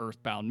middle-aged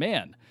Earthbound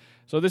man.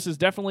 So this is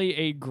definitely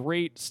a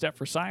great step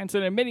for science,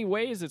 and in many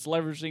ways it's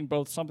leveraging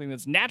both something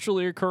that's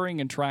naturally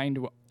occurring and trying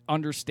to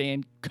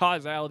understand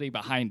causality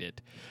behind it.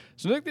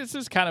 So I think this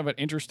is kind of an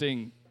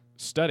interesting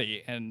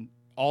study, and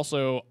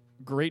also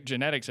great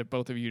genetics if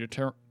both of you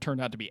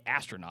turned out to be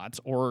astronauts,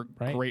 or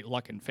great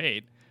luck and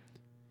fate.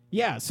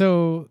 Yeah,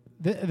 so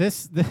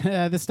this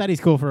study's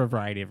cool for a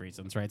variety of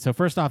reasons, right? So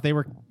first off, they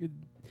were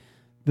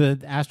the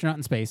astronaut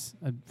in space.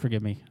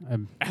 Forgive me.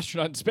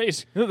 Astronaut in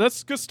space.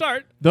 That's a good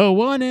start. The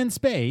one in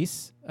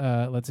space.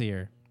 Let's see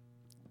here.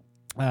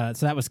 So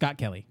that was Scott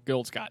Kelly. Good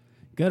old Scott.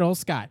 Good old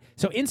Scott.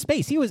 So in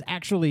space, he was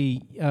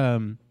actually,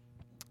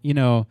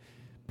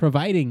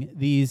 providing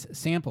these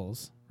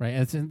samples, right?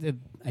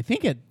 I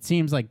think it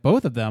seems like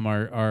both of them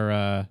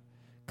are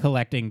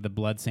collecting the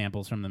blood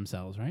samples from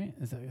themselves, right?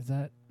 Is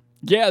that?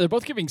 Yeah, they're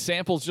both giving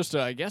samples just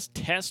to, I guess,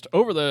 test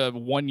over the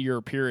 1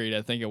 year period.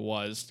 I think it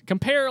was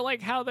compare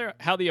like how the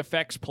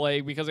effects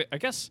play, because I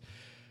guess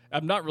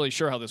I'm not really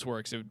sure how this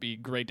works. It would be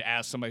great to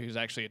ask somebody who's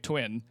actually a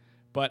twin,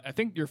 but I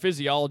think your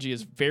physiology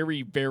is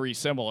very, very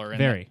similar.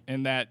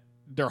 In that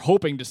they're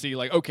hoping to see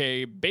like,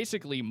 okay,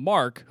 basically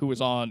Mark, who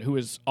is on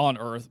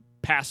Earth,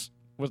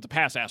 was the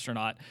past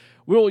astronaut.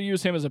 We'll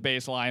use him as a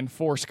baseline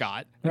for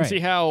Scott and see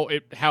how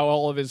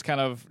all of his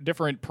kind of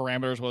different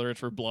parameters, whether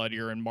it's for blood,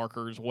 urine,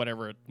 markers,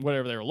 whatever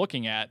they're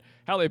looking at,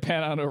 how they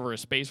pan out over a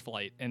space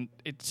flight. And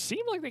it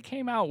seemed like they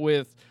came out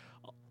with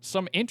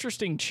some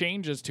interesting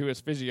changes to his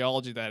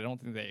physiology that I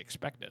don't think they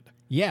expected.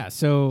 Yeah,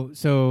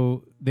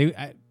 so they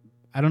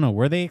I don't know,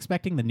 were they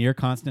expecting the near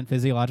constant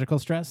physiological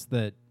stress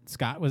that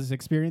Scott was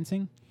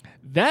experiencing?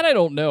 That I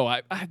don't know.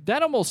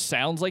 That almost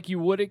sounds like you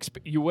would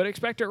expect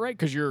it, right?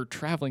 Because you're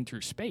traveling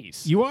through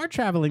space. You are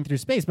traveling through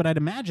space, but I'd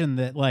imagine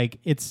that like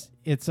it's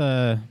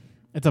a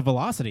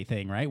velocity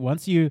thing, right?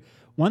 Once you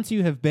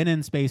have been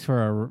in space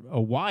for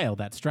a while,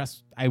 that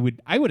stress I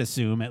would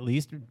assume, at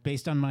least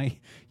based on my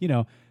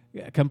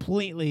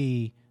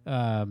completely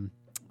what's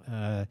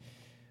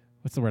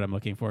the word I'm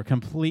looking for?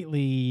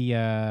 Completely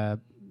I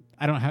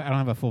don't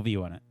have a full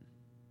view on it.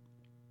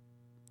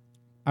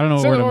 I don't know.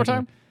 Say that one more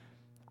time.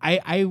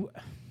 I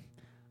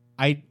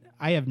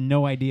have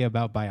no idea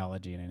about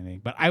biology and anything,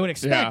 but I would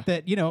expect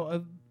that,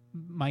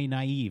 my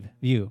naive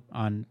view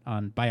on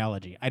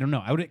biology. I don't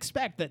know. I would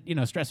expect that,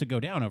 stress would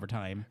go down over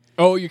time.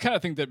 Oh, you kind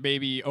of think that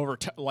maybe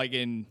like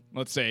in,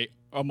 let's say,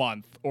 a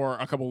month or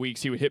a couple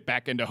weeks, he would hit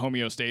back into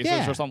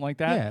homeostasis or something like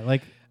that? Yeah,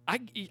 like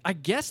I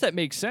guess that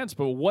makes sense,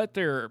 but what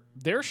they're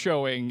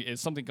showing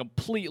is something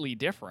completely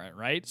different,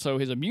 right? So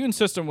his immune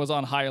system was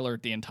on high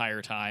alert the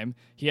entire time.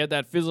 He had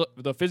that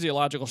the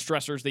physiological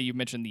stressors that you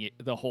mentioned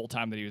the whole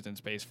time that he was in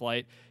space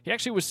flight. He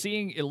actually was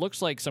seeing, it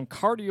looks like, some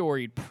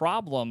cardioid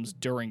problems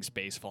during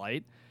space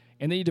flight,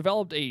 and then he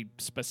developed a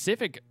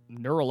specific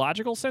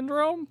neurological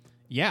syndrome.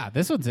 Yeah,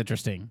 this one's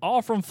interesting.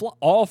 All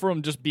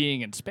from just being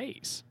in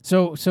space.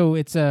 So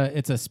it's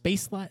a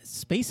space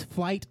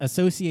flight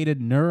associated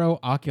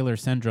neuroocular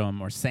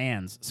syndrome, or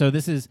SANS. So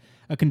this is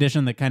a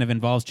condition that kind of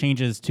involves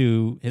changes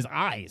to his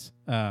eyes,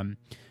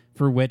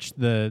 for which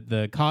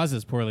the cause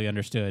is poorly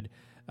understood.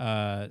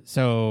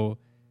 So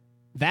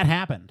that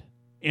happened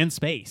in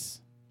space,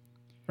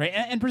 right?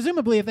 And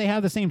presumably, if they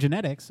have the same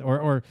genetics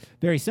or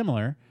very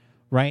similar,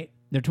 right?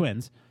 They're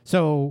twins,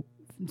 so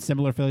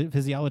similar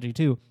physiology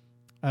too.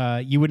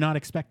 You would not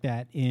expect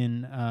that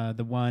in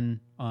the one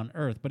on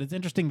Earth, but it's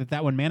interesting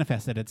that one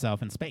manifested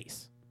itself in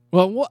space.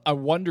 Well, I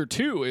wonder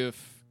too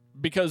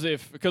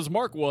because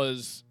Mark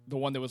was the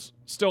one that was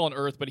still on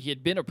Earth, but he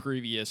had been a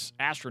previous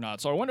astronaut.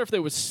 So I wonder if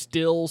there was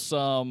still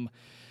some,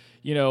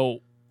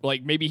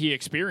 like maybe he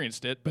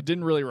experienced it but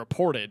didn't really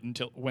report it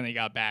until when they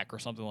got back or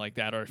something like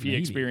that, or if he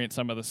experienced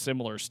some of the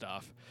similar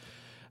stuff.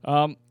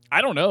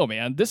 I don't know,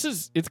 man.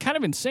 It's kind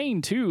of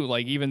insane too.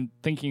 Like even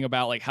thinking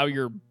about like how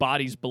your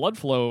body's blood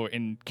flow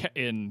in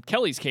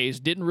Kelly's case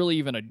didn't really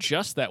even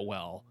adjust that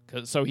well.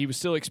 So he was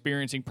still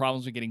experiencing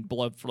problems with getting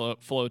blood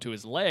flow to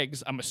his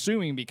legs. I'm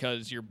assuming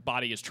because your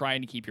body is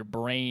trying to keep your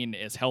brain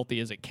as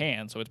healthy as it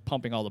can, so it's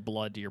pumping all the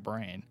blood to your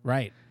brain.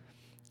 Right.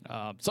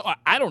 So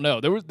I don't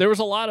know. There was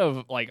a lot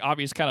of like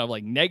obvious kind of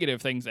like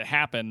negative things that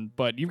happened,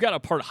 but you've got a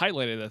part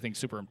highlighted that I think is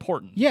super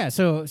important. Yeah.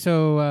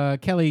 So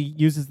Kelly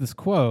uses this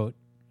quote.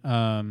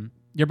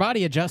 Your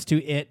body adjusts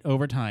to it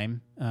over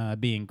time,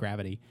 being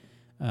gravity,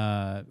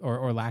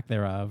 or lack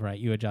thereof, right?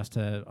 You adjust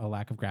to a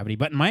lack of gravity.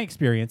 But in my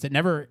experience, it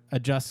never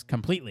adjusts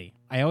completely.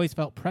 I always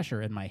felt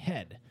pressure in my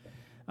head.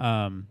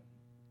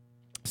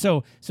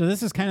 So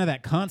this is kind of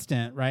that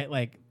constant, right?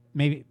 Like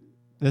maybe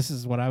this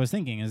is what I was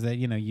thinking is that,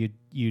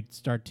 you'd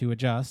start to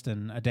adjust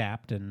and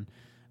adapt and,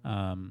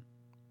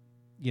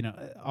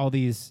 all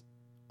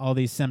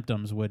these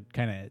symptoms would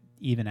kind of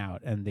even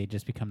out and they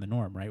just become the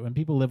norm, right? When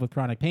people live with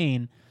chronic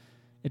pain,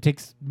 it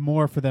takes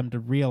more for them to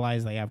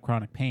realize they have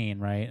chronic pain,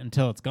 right?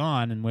 Until it's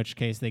gone, in which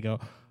case they go,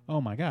 oh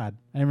my God,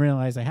 I didn't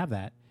realize I have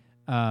that.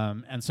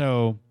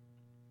 So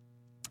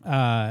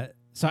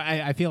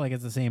I feel like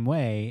it's the same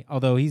way,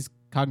 although he's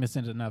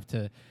cognizant enough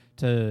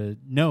to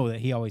know that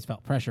he always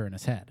felt pressure in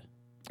his head.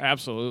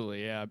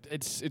 Absolutely, yeah.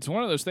 It's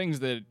one of those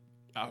things that,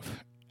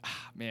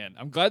 man,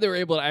 I'm glad they were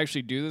able to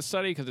actually do this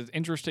study because it's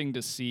interesting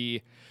to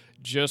see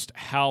just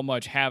how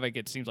much havoc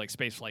it seems like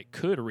spaceflight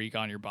could wreak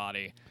on your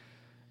body.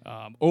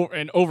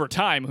 And over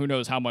time, who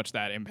knows how much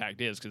that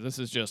impact is? Because this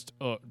is just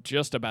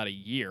about a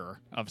year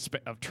of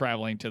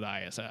traveling to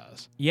the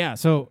ISS. Yeah.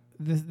 So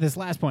this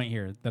last point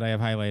here that I have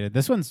highlighted,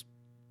 this one's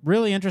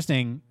really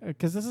interesting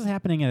because this is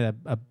happening at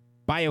a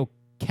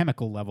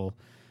biochemical level.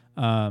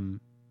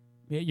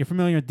 You're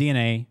familiar with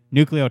DNA,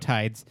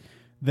 nucleotides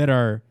that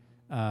are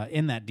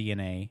in that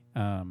DNA.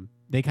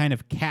 They kind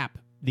of cap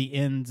the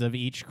ends of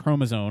each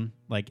chromosome,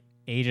 like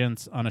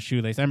agents on a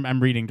shoelace.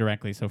 I'm reading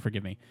directly, so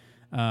forgive me.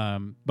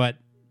 But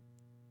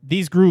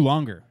these grew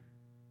longer,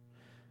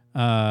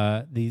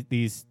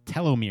 these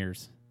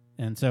telomeres.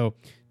 And so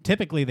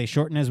typically they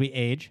shorten as we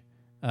age,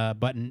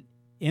 but an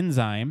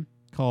enzyme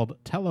called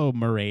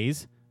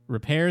telomerase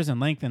repairs and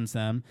lengthens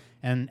them,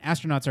 and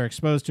astronauts are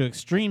exposed to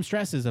extreme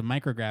stresses of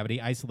microgravity,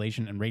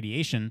 isolation, and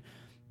radiation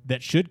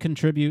that should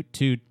contribute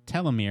to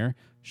telomere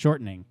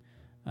shortening.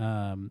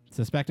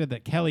 Suspected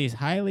that Kelly's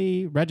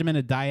highly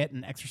regimented diet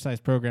and exercise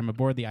program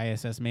aboard the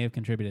ISS may have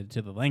contributed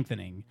to the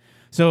lengthening.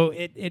 So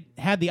it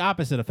had the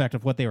opposite effect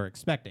of what they were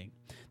expecting.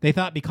 They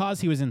thought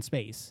because he was in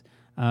space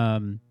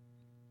and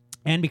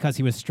because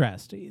he was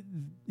stressed,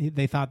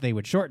 they thought they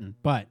would shorten,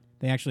 but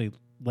they actually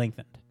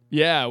lengthened.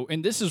 Yeah,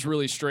 and this is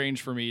really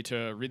strange for me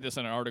to read this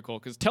in an article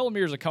because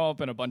telomeres have come up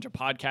in a bunch of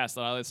podcasts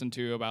that I listen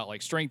to about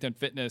like strength and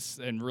fitness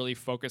and really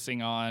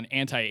focusing on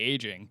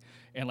anti-aging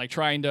and like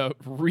trying to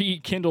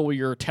rekindle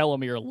your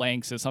telomere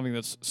lengths is something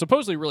that's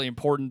supposedly really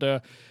important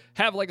to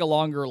have like a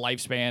longer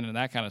lifespan and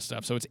that kind of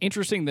stuff. So it's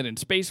interesting that in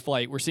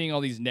spaceflight we're seeing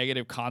all these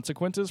negative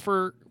consequences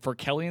for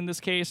Kelly in this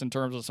case in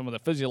terms of some of the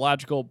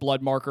physiological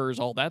blood markers,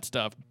 all that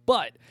stuff,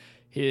 but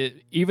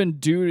even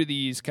due to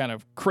these kind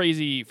of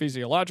crazy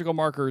physiological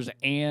markers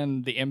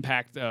and the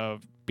impact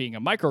of being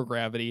a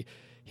microgravity,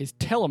 his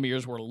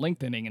telomeres were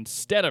lengthening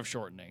instead of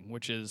shortening,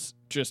 which is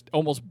just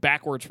almost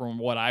backwards from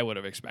what I would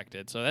have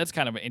expected. So that's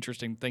kind of an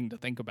interesting thing to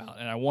think about.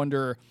 And I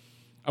wonder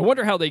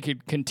how they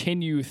could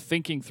continue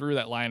thinking through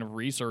that line of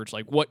research.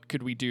 Like, what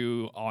could we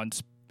do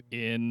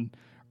in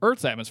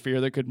Earth's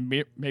atmosphere that could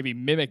maybe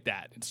mimic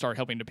that and start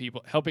helping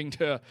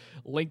to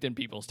lengthen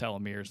people's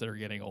telomeres that are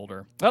getting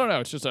older. I don't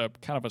know. It's just a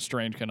kind of a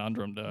strange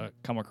conundrum to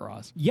come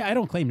across. Yeah, I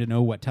don't claim to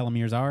know what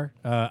telomeres are.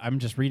 I'm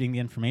just reading the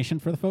information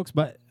for the folks,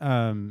 but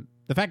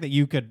the fact that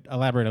you could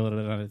elaborate a little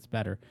bit on it's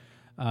better.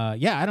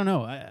 Yeah, I don't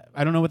know.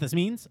 I don't know what this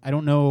means. I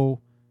don't know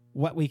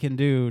what we can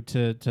do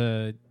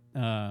to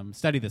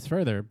study this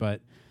further, but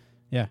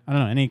yeah, I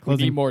don't know. We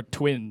need more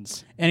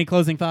twins. Any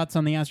closing thoughts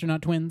on the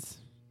astronaut twins?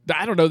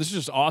 I don't know. This is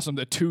just awesome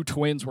that two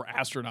twins were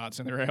astronauts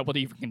and they were able to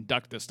even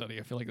conduct this study.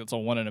 I feel like that's a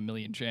 1 in a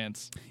million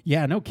chance.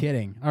 Yeah, no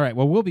kidding. All right,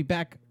 well, we'll be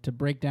back to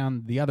break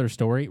down the other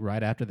story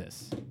right after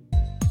this.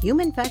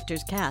 Human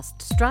Factors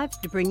Cast strives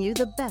to bring you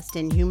the best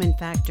in human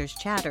factors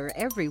chatter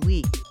every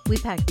week. We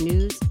pack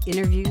news,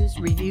 interviews,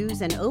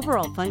 reviews, and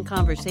overall fun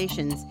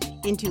conversations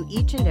into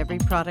each and every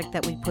product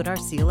that we put our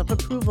seal of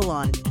approval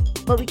on.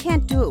 But we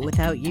can't do it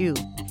without you.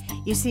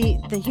 You see,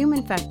 the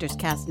Human Factors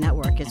Cast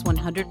network is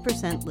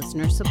 100%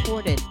 listener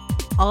supported.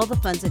 All the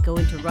funds that go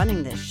into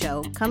running this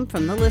show come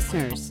from the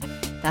listeners.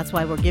 That's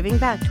why we're giving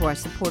back to our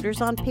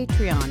supporters on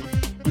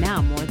Patreon,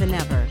 now more than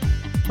ever.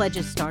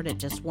 Pledges start at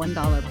just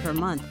 $1 per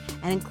month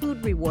and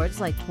include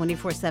rewards like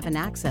 24/7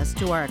 access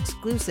to our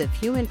exclusive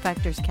Human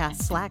Factors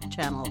Cast Slack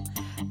channel,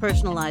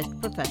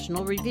 personalized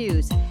professional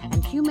reviews,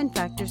 and Human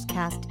Factors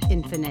Cast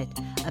Infinite,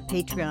 a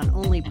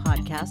Patreon-only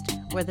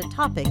podcast where the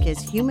topic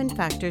is human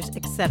factors,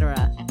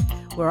 etc.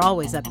 We're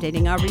always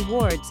updating our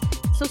rewards,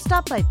 so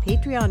stop by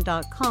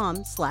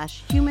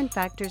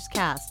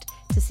patreon.com/humanfactorscast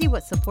to see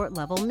what support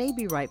level may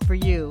be right for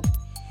you.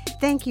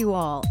 Thank you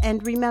all,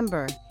 and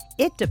remember,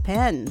 it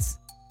depends.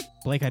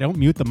 Blake, I don't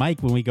mute the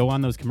mic when we go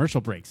on those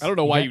commercial breaks. I don't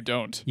know why you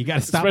don't. You got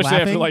to stop Especially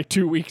laughing. after like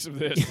 2 weeks of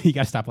this. You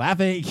got to stop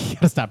laughing. You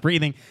got to stop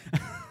breathing.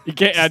 You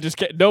can't. I just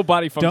can't. No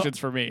body functions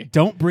for me.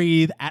 Don't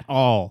breathe at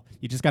all.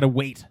 You just got to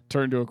wait.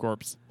 Turn to a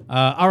corpse.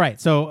 All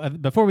right. So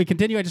before we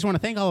continue, I just want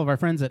to thank all of our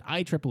friends at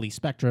IEEE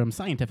Spectrum,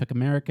 Scientific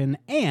American,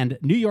 and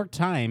New York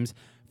Times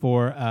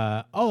for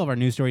all of our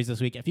news stories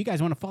this week. If you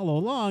guys want to follow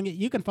along,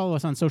 you can follow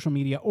us on social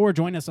media or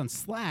join us on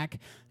Slack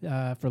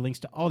for links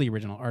to all the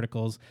original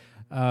articles.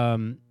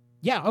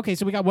 Yeah, okay,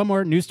 so we got one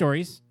more news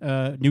stories.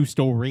 News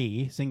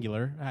story,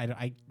 singular.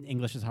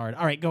 English is hard.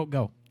 All right,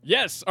 go.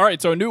 Yes. All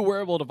right. So a new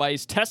wearable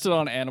device tested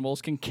on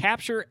animals can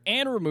capture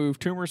and remove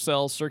tumor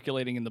cells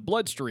circulating in the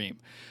bloodstream.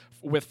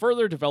 With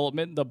further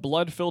development, the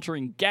blood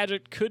filtering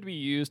gadget could be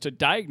used to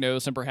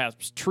diagnose and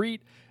perhaps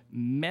treat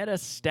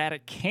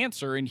metastatic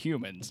cancer in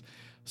humans.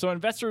 So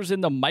investors in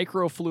the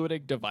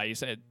microfluidic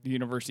device at the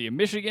University of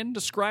Michigan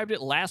described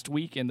it last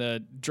week in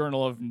the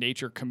Journal of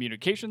Nature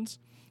Communications.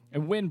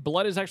 And when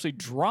blood is actually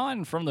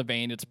drawn from the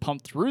vein, it's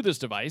pumped through this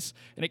device,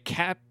 and it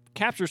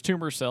captures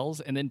tumor cells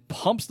and then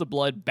pumps the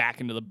blood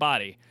back into the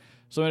body.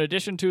 So in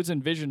addition to its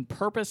envisioned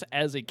purpose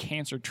as a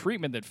cancer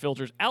treatment that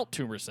filters out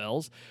tumor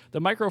cells,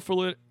 the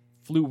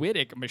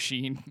microfluidic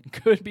machine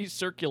could be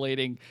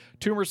circulating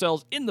tumor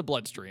cells in the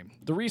bloodstream.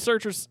 The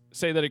researchers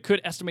say that it could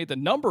estimate the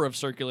number of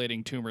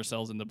circulating tumor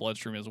cells in the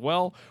bloodstream as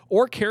well,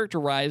 or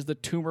characterize the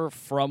tumor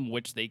from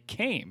which they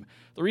came.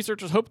 The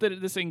researchers hope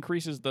that this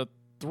increases the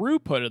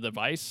throughput of the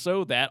device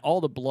so that all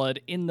the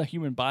blood in the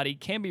human body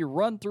can be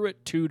run through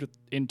it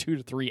in 2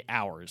 to 3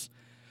 hours.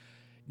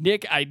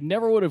 Nick, I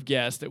never would have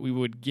guessed that we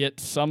would get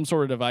some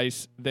sort of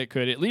device that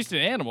could, at least in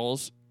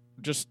animals,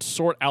 just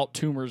sort out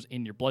tumors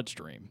in your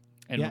bloodstream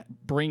and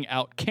bring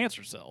out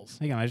cancer cells.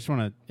 Hang on, I just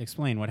want to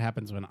explain what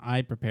happens when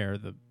I prepare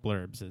the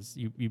blurbs. Is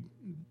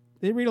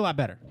they read a lot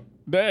better.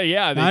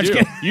 Yeah, they do.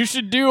 You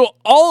should do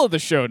all of the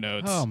show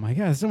notes. Oh my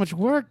God, so much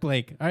work,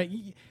 Blake. All right,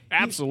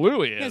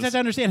 absolutely. You guys have to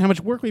understand how much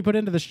work we put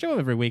into the show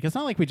every week. It's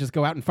not like we just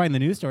go out and find the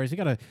news stories. We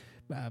got to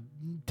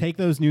take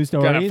those news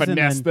stories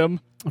and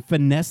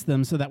finesse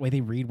them so that way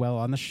they read well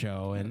on the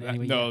show. And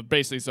anyway,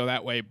 basically so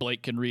that way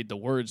Blake can read the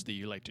words that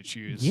you like to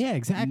choose. Yeah,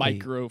 exactly.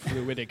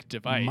 Microfluidic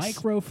device.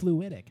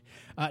 Microfluidic.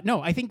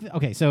 No, I think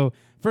okay. So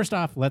first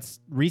off, let's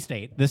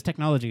restate: this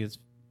technology is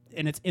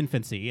in its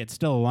infancy. It's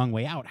still a long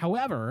way out.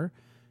 However,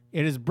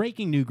 it is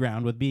breaking new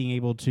ground with being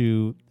able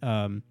to,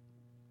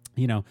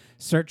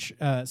 search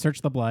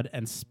the blood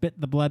and spit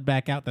the blood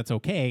back out that's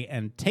okay,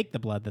 and take the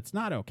blood that's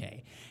not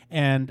okay.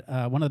 And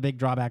one of the big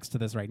drawbacks to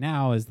this right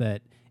now is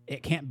that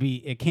it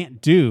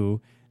can't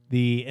do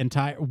the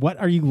entire. What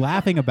are you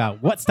laughing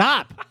about? What?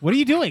 Stop! What are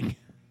you doing?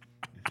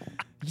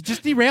 You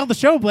just derailed the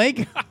show,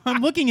 Blake.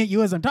 I'm looking at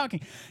you as I'm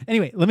talking.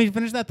 Anyway, let me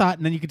finish that thought,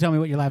 and then you can tell me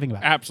what you're laughing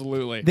about.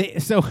 Absolutely.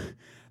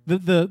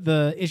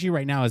 The issue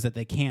right now is that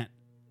they can't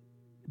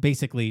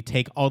basically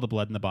take all the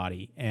blood in the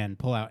body and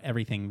pull out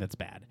everything that's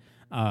bad.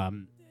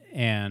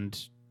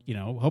 And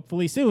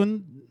hopefully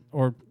soon,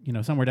 or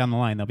somewhere down the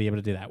line, they'll be able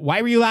to do that.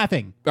 Why were you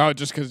laughing? Oh,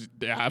 just because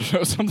I don't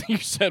know, something you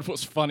said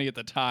was funny at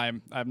the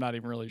time. I'm not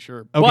even really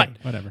sure. Okay, but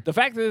whatever. The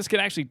fact that this can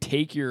actually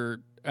take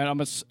and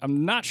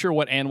I'm not sure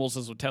what animals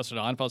this was tested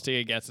on. If I was taking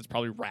a guess, it's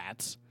probably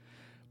rats.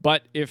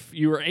 But if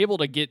you were able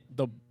to get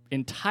the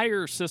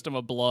entire system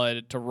of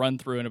blood to run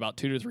through in about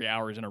 2 to 3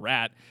 hours in a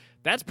rat,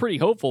 that's pretty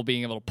hopeful,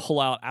 being able to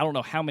pull out, I don't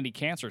know how many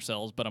cancer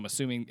cells, but I'm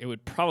assuming it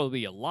would probably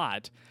be a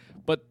lot.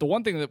 But the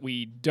one thing that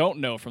we don't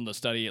know from the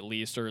study, at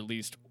least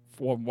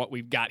from what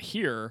we've got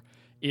here,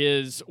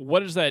 is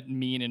what does that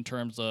mean in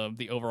terms of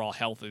the overall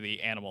health of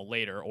the animal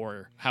later,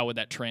 or how would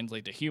that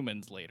translate to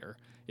humans later?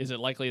 Is it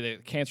likely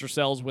that cancer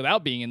cells,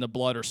 without being in the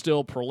blood, are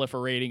still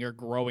proliferating or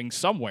growing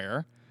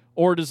somewhere?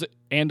 Or does it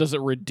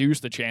reduce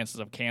the chances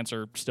of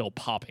cancer still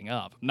popping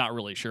up? I'm not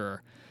really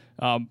sure.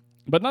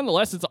 But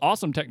nonetheless, it's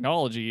awesome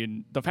technology,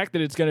 and the fact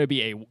that it's going to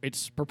be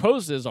it's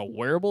proposed as a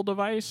wearable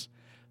device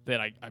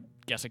that I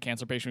guess a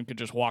cancer patient could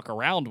just walk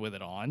around with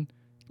it on.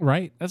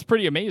 Right. That's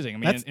pretty amazing. I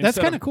mean, that's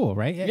kind of cool,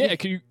 right? Yeah.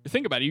 Can you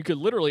think about it? You could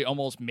literally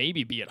almost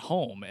maybe be at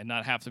home and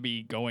not have to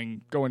be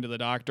going to the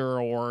doctor,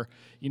 or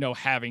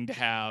having to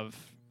have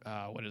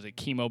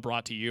chemo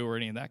brought to you or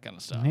any of that kind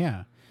of stuff.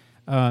 Yeah.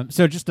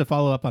 So just to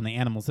follow up on the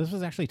animals, this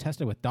was actually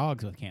tested with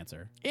dogs with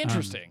cancer.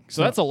 Interesting.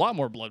 So that's a lot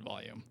more blood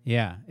volume.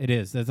 Yeah, it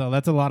is. That's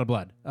a lot of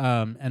blood.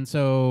 And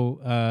so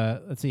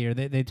let's see here.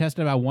 They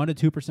tested about 1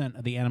 to 2%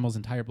 of the animal's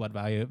entire blood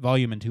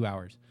volume in 2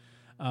 hours.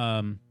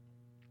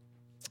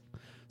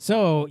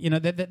 So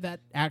that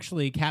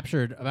actually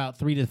captured about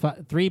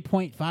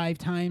 3.5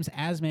 times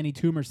as many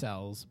tumor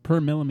cells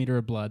per millimeter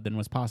of blood than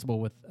was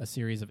possible with a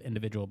series of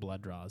individual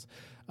blood draws.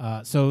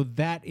 So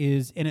that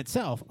is in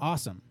itself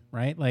awesome,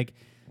 right? Like,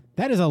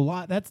 that is a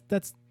lot. That's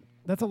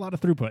a lot of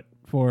throughput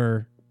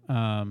for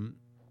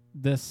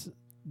this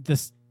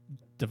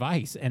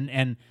device,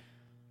 and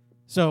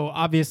so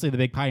obviously the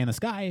big pie in the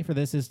sky for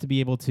this is to be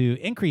able to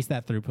increase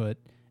that throughput,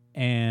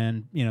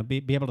 and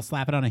be able to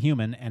slap it on a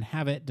human and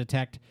have it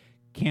detect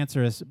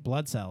cancerous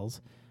blood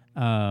cells,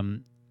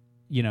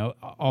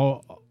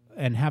 all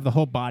and have the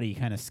whole body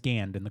kind of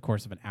scanned in the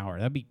course of an hour.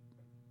 That'd be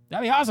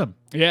awesome.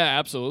 Yeah,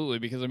 absolutely.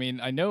 Because, I mean,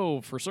 I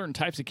know for certain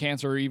types of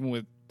cancer, even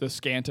with the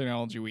scan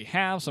technology we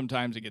have,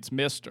 sometimes it gets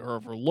missed or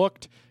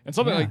overlooked. And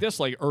something like this,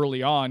 like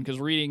early on, because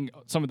reading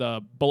some of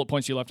the bullet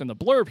points you left in the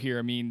blurb here,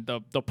 I mean,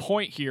 the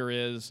point here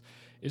is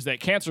that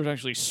cancer is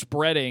actually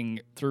spreading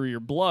through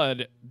your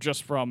blood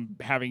just from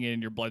having it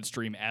in your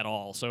bloodstream at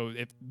all. So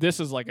if this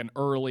is like an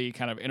early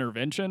kind of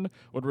intervention,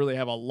 would really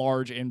have a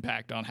large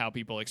impact on how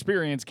people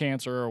experience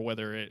cancer or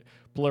whether it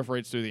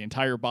proliferates through the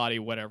entire body,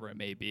 whatever it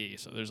may be.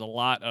 So there's a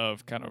lot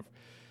of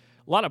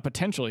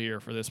potential here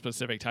for this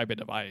specific type of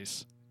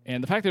device.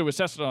 And the fact that it was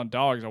tested on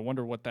dogs, I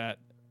wonder what that,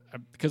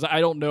 because I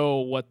don't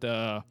know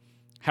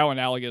how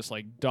analogous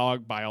like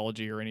dog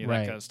biology or any of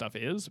that kind of stuff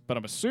is, but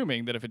I'm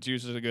assuming that if it's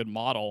used as a good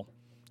model,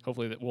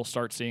 hopefully that we'll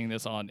start seeing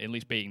this on at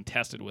least being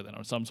tested with it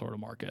on some sort of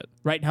market.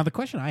 Right. Now, the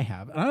question I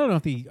have, and I don't know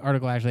if the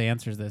article actually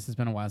answers this, it's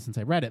been a while since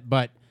I read it,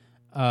 but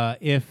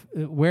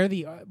where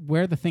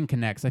the thing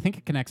connects, I think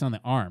it connects on the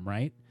arm,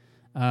 right?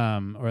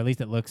 Or at least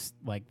it looks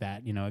like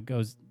that. It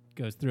goes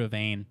through a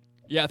vein.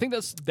 Yeah, I think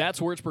that's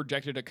where it's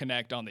projected to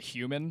connect on the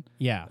human.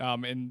 Yeah.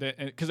 And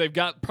because they've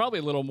got probably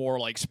a little more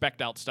like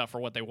spec'd out stuff for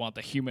what they want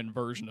the human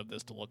version of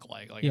this to look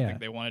like. Like I think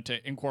they wanted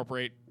to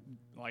incorporate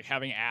like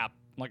having an app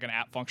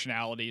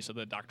functionality so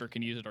the doctor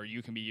can use it or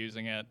you can be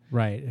using it.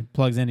 Right. It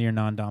plugs into your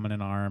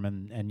non-dominant arm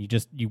and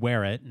you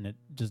wear it and it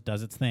just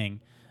does its thing.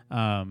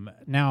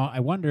 Now I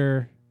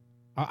wonder,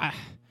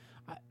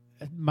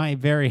 my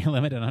very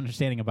limited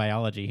understanding of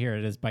biology here,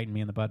 it is biting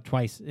me in the butt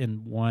twice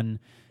in one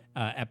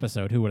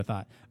episode. Who would have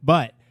thought?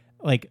 But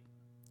like,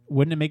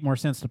 wouldn't it make more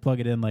sense to plug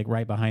it in like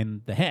right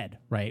behind the head,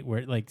 right?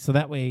 Where like, so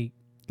that way,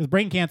 because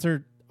brain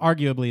cancer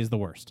arguably is the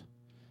worst,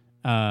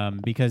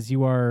 because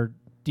you are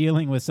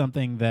dealing with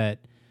something that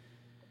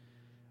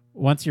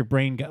once your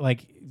brain got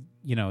like,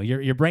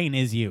 your brain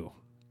is you.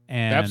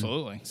 And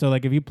absolutely. So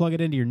like if you plug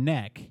it into your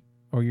neck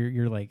or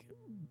your like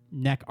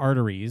neck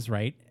arteries,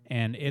 right?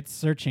 And it's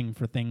searching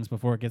for things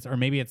before it gets, or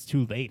maybe it's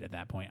too late at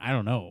that point. I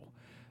don't know.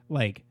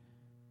 Like,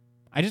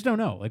 I just don't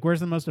know. Like, where's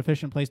the most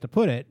efficient place to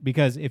put it?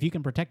 Because if you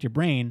can protect your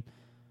brain,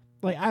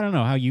 like, I don't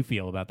know how you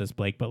feel about this,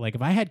 Blake, but like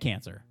if I had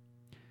cancer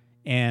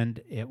and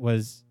it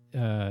was,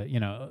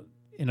 in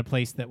a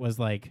place that was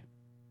like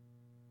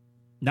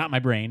not my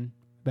brain,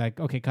 like,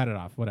 okay, cut it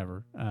off,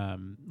 whatever.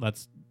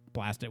 Let's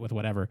blast it with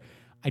whatever.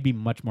 I'd be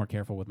much more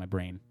careful with my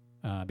brain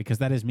because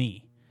that is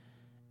me.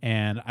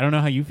 And I don't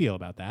know how you feel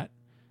about that.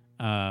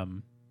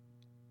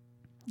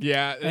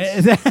 Yeah,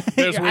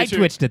 I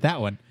twitched at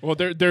that one. Well,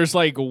 there's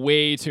like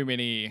way too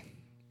many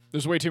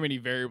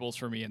variables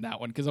for me in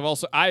that one because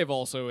I've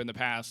also in the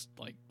past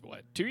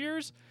 2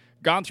 years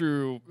gone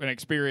through an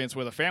experience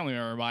with a family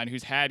member of mine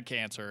who's had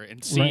cancer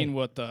and seen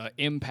what the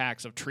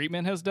impacts of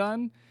treatment has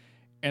done,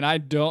 and I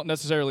don't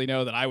necessarily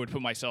know that I would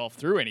put myself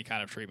through any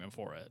kind of treatment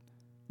for it.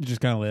 You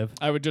just kind of live.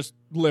 I would just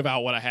live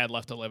out what I had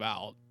left to live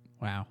out.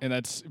 Wow. And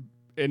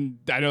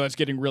I know that's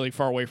getting really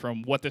far away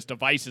from what this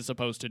device is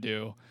supposed to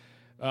do.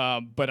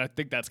 But I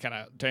think that's kind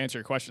of, to answer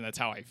your question, that's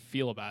how I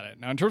feel about it.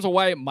 Now, in terms of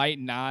why it might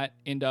not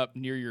end up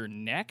near your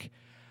neck,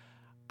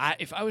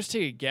 if I was to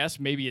take a guess,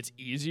 maybe it's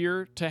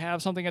easier to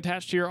have something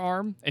attached to your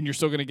arm and you're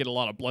still going to get a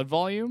lot of blood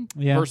volume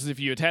versus if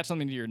you attach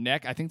something to your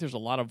neck. I think there's a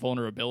lot of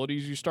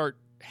vulnerabilities you start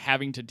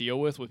having to deal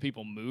with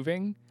people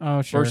moving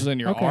versus in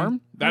your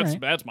arm.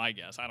 That's my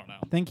guess. I don't know.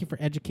 Thank you for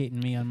educating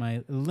me on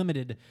my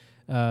limited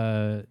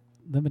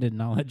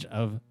knowledge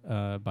of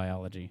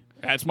biology.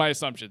 That's my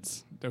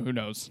assumptions. Who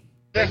knows?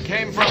 It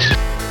came from.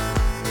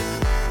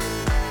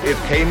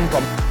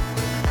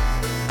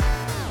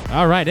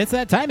 All right, it's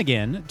that time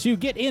again to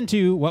get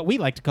into what we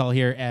like to call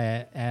here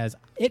as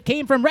It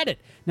Came From Reddit.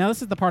 Now,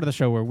 this is the part of the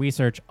show where we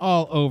search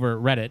all over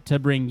Reddit to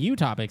bring you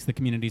topics the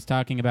community's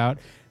talking about.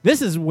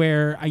 This is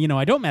where,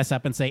 I don't mess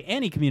up and say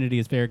any community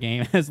is fair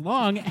game as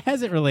long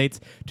as it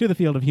relates to the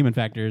field of human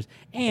factors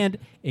and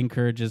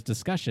encourages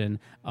discussion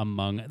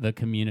among the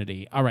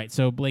community. All right,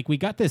 so, Blake, we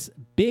got this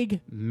big,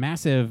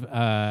 massive...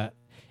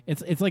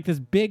 It's like this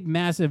big,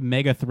 massive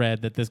mega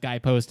thread that this guy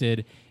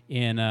posted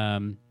in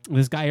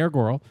this guy or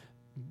girl.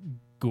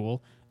 Guy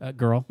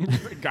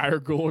or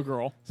ghoul or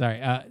girl.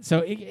 Sorry. So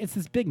it's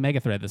this big mega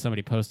thread that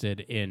somebody posted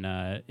in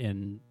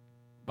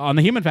on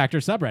the Human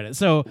Factors subreddit.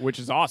 So which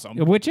is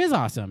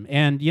awesome.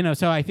 And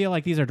so I feel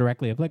like these are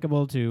directly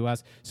applicable to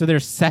us. So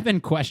there's 7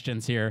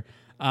 questions here.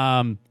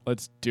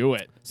 Let's do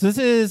it.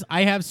 So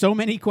I have so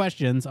many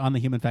questions on the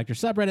Human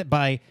Factors subreddit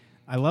by,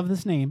 I love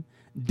this name,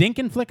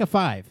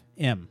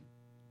 Dinkinflicka5M.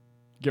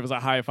 Give us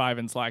a high five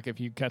in Slack if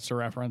you catch the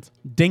reference.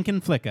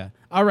 Dinkinflicka.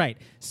 All right.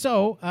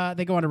 So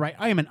they go on to write,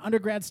 I am an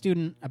undergrad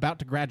student about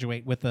to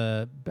graduate with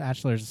a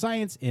bachelor's of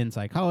science in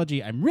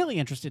psychology. I'm really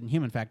interested in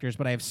human factors,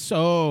 but I have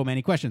so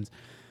many questions.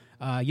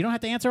 You don't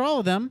have to answer all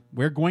of them.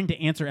 We're going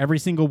to answer every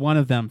single one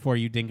of them for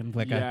you,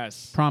 Dinkinflicka.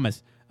 Yes.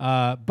 Promise.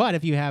 But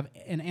if you have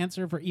an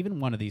answer for even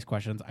one of these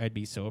questions, I'd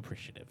be so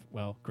appreciative.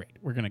 Well, great.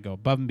 We're going to go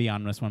above and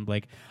beyond this one,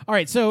 Blake. All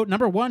right, so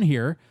number one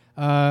here,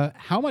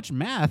 how much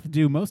math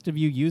do most of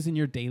you use in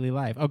your daily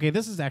life? Okay,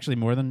 this is actually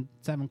more than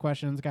 7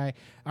 questions, guy.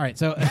 All right,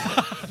 so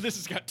This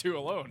has got 2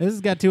 alone. this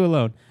has got 2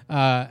 alone.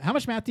 How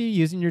much math do you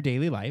use in your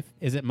daily life?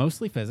 Is it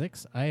mostly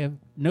physics? I have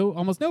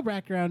almost no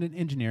background in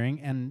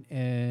engineering,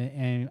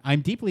 and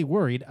I'm deeply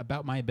worried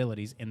about my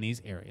abilities in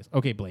these areas.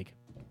 Okay, Blake,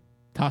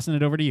 tossing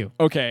it over to you.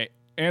 Okay,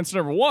 answer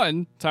number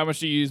 1, how much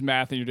do you use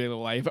math in your daily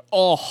life?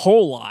 A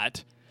whole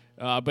lot.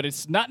 But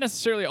it's not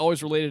necessarily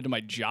always related to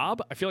my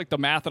job. I feel like the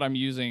math that I'm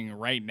using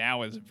right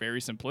now is very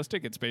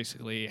simplistic. It's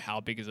basically how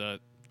big is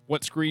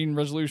what screen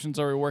resolutions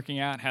are we working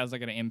at? How's that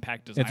going to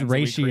impact designs? It's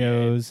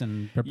ratios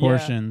and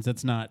proportions.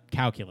 It's not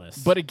calculus.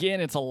 But again,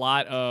 it's a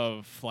lot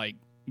of like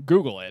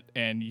Google it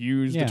and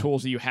use the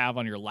tools that you have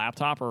on your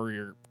laptop or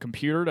your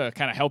computer to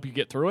kind of help you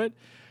get through it.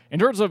 In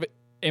terms of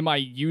am I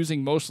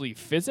using mostly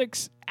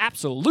physics?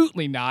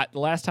 Absolutely not. The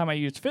last time I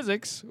used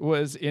physics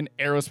was in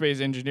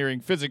aerospace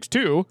engineering physics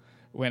 2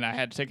 when I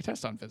had to take a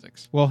test on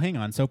physics. Well, hang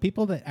on. So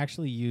people that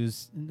actually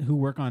who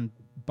work on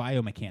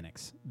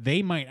biomechanics,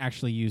 they might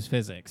actually use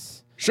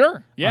physics.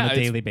 Sure. Yeah, on a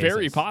daily basis.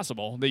 Very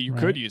possible that you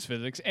could use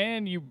physics,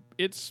 and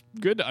it's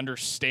good to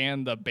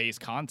understand the base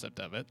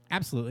concept of it.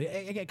 Absolutely.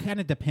 It kind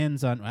of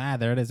depends on,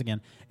 there it is again.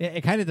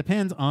 It kind of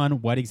depends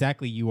on what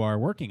exactly you are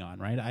working on,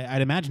 right?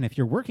 I'd imagine if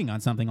you're working on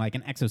something like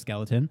an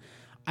exoskeleton,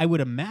 I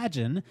would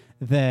imagine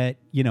that,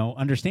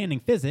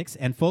 understanding physics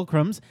and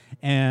fulcrums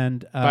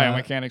and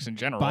biomechanics in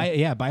general.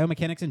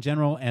 Biomechanics in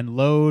general and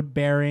load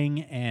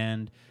bearing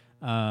and,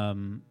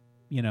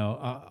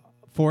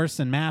 force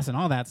and mass and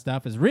all that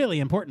stuff is really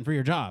important for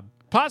your job.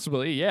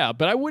 Possibly, yeah.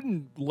 But I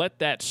wouldn't let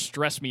that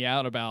stress me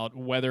out about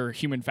whether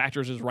human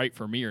factors is right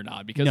for me or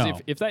not.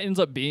 Because if that ends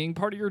up being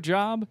part of your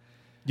job,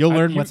 you'll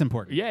learn what's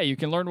important. Yeah, you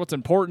can learn what's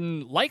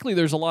important. Likely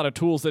there's a lot of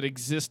tools that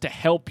exist to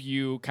help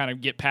you kind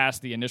of get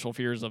past the initial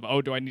fears of,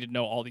 do I need to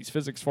know all these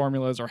physics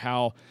formulas or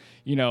how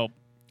to find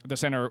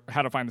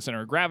the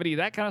center of gravity,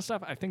 that kind of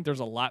stuff. I think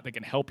there's a lot that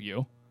can help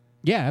you.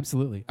 Yeah,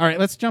 absolutely. All right,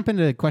 let's jump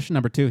into question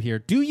number 2 here.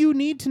 Do you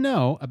need to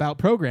know about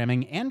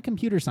programming and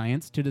computer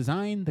science to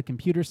design the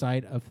computer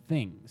side of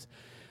things?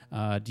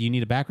 Do you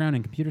need a background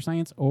in computer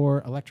science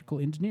or electrical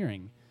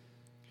engineering?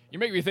 You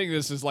make me think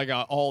this is like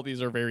all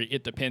these are very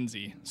it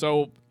depends-y.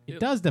 So it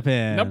does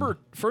depend.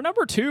 For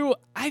number 2,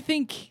 I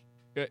think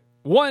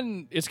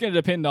one, it's going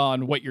to depend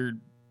on what you're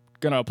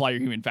going to apply your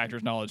human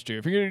factors knowledge to.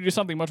 If you're going to do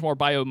something much more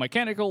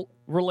biomechanical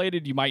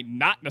related, you might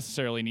not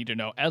necessarily need to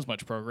know as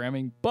much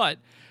programming. But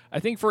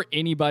I think for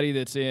anybody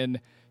that's in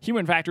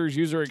human factors,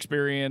 user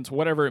experience,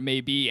 whatever it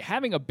may be,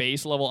 having a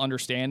base level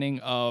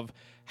understanding of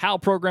how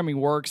programming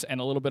works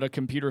and a little bit of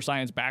computer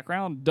science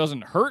background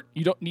doesn't hurt.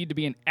 You don't need to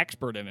be an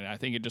expert in it. I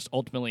think it just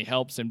ultimately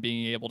helps in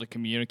being able to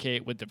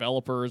communicate with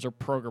developers or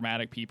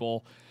programmatic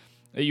people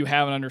that you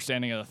have an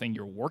understanding of the thing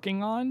you're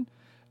working on.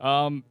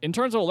 In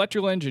terms of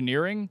electrical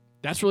engineering,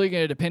 that's really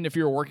going to depend if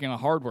you're working on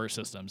hardware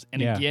systems.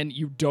 And again,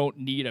 you don't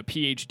need a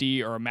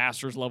PhD or a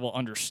master's level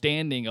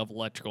understanding of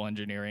electrical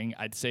engineering.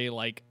 I'd say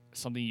like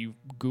something you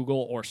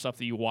Google or stuff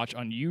that you watch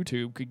on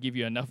YouTube could give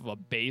you enough of a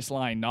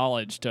baseline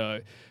knowledge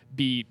to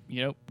be,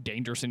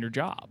 dangerous in your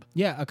job.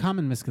 Yeah, a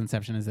common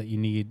misconception is that you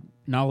need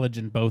knowledge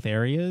in both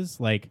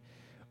areas. Like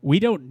we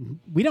don't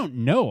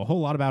know a whole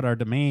lot about our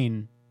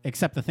domain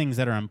except the things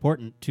that are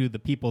important to the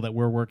people that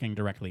we're working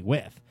directly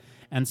with.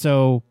 And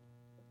so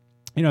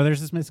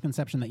there's this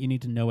misconception that you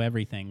need to know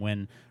everything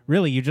when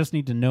really you just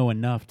need to know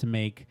enough to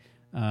make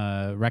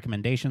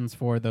recommendations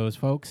for those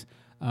folks.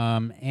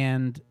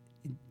 In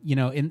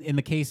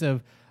the case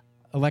of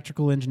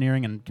electrical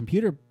engineering and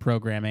computer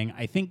programming,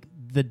 I think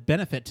the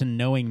benefit to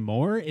knowing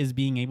more is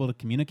being able to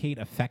communicate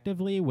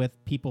effectively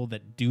with people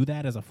that do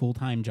that as a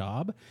full-time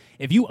job.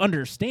 If you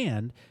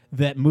understand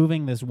that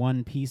moving this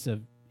one piece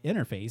of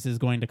interface is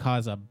going to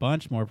cause a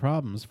bunch more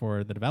problems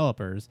for the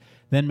developers,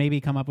 then maybe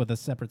come up with a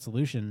separate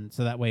solution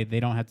so that way they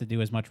don't have to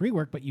do as much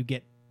rework, but you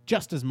get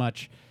just as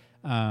much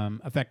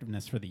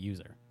effectiveness for the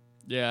user.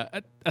 Yeah,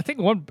 I think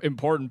one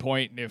important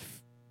point,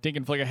 if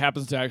Dinkin Flicka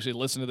happens to actually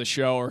listen to the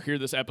show or hear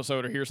this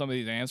episode or hear some of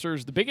these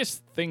answers, the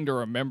biggest thing to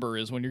remember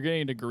is when you're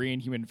getting a degree in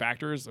human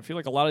factors, I feel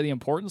like a lot of the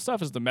important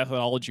stuff is the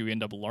methodology you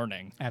end up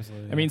learning.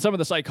 Absolutely. I mean, some of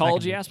the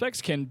psychology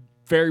aspects can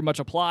very much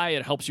apply.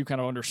 It helps you kind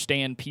of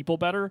understand people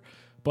better.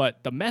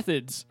 But the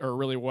methods are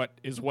really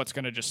what's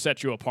going to just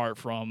set you apart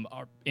from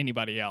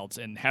anybody else.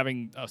 And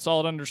having a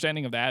solid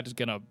understanding of that is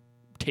going to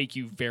take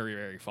you very,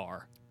 very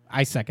far.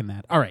 I second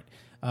that. All right.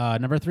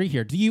 Number 3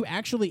 here. Do you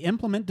actually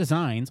implement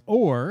designs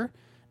or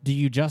do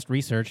you just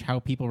research how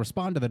people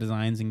respond to the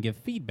designs and give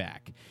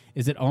feedback?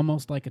 Is it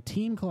almost like a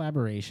team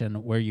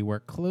collaboration where you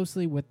work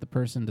closely with the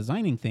person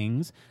designing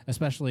things,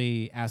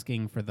 especially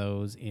asking for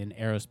those in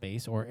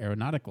aerospace or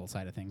aeronautical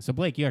side of things? So,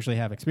 Blake, you actually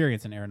have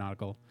experience in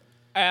aeronautical.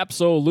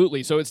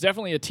 Absolutely. So it's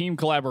definitely a team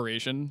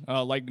collaboration.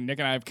 Like Nick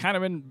and I have kind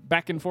of been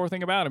back and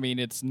forthing about. I mean,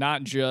 it's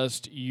not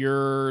just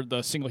you're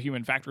the single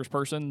human factors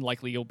person.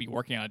 Likely you'll be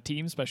working on a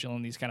team, especially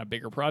on these kind of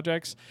bigger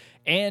projects.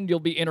 And you'll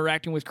be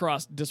interacting with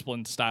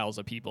cross-discipline styles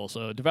of people.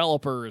 So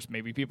developers,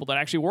 maybe people that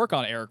actually work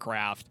on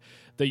aircraft,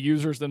 the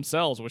users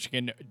themselves, which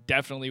can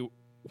definitely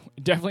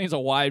is a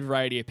wide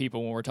variety of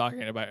people when we're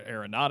talking about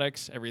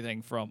aeronautics,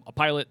 everything from a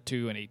pilot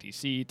to an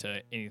ATC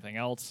to anything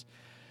else.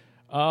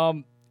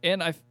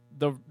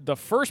 The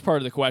first part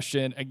of the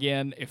question,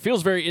 again, it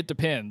feels very it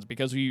depends,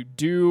 because you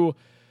do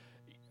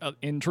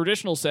in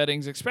traditional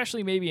settings,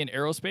 especially maybe in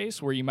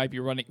aerospace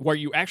where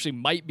you actually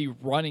might be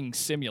running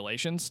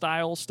simulation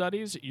style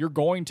studies, you're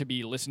going to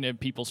be listening to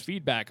people's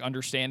feedback,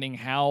 understanding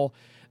how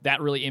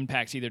that really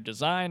impacts either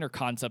design or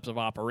concepts of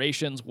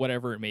operations,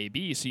 whatever it may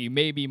be. So you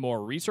may be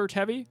more research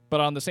heavy,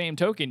 but on the same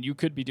token, you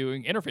could be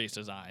doing interface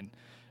design.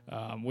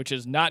 Which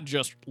is not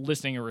just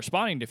listening and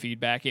responding to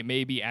feedback. It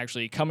may be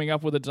actually coming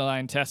up with a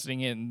design,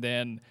 testing it, and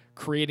then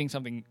creating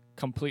something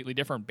completely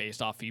different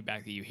based off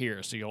feedback that you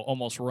hear. So you'll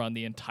almost run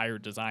the entire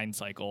design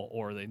cycle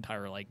or the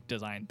entire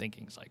design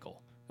thinking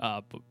cycle.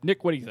 But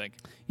Nick, what do you think?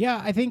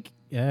 Yeah, I think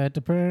it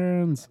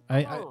depends.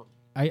 I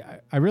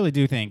really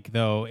do think,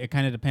 though, it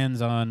kind of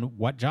depends on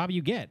what job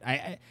you get.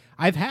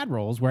 I've had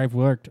roles where I've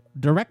worked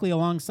directly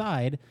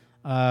alongside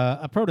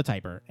a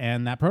prototyper,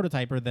 and that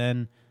prototyper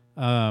then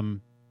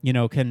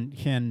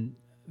can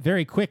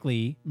very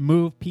quickly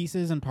move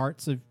pieces and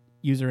parts of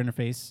user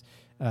interface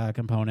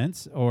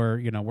components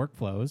or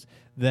workflows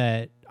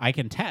that I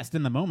can test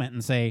in the moment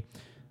and say,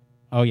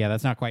 oh yeah,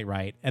 that's not quite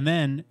right. And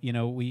then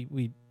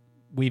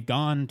we've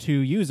gone to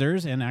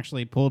users and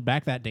actually pulled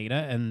back that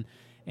data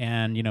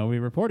and we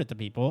report it to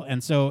people.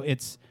 And so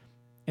it's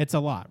a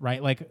lot,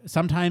 right? Like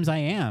sometimes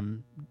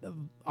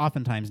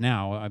oftentimes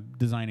now I'm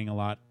designing a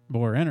lot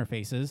more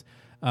interfaces.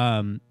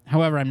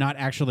 However, I'm not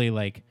actually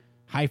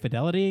high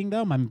fidelitying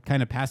them. I'm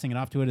kind of passing it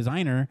off to a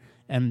designer,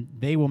 and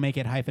they will make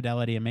it high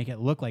fidelity and make it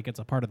look like it's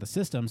a part of the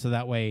system, so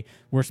that way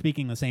we're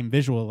speaking the same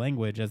visual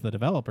language as the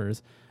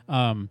developers.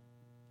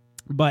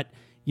 But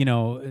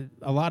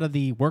a lot of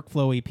the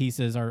workflowy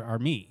pieces are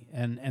me,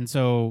 and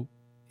so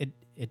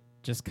it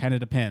just kind of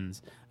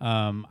depends.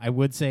 I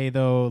would say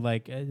though,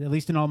 at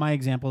least in all my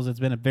examples, it's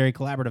been a very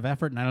collaborative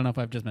effort, and I don't know if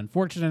I've just been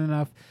fortunate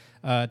enough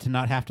to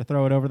not have to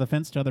throw it over the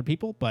fence to other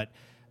people, but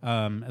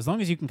as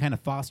long as you can kind of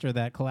foster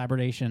that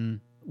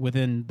collaboration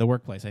within the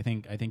workplace, I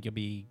think you'll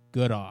be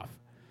good off.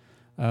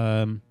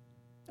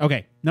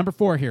 Okay, number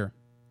 4 here.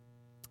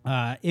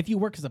 If you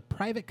work as a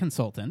private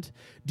consultant,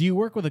 do you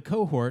work with a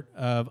cohort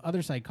of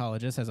other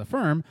psychologists as a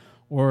firm,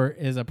 or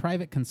is a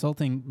private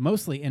consulting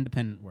mostly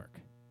independent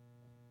work?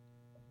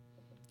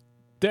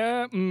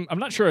 I'm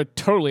not sure I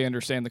totally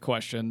understand the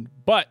question,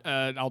 but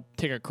I'll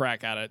take a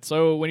crack at it.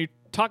 So when you're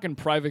talking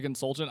private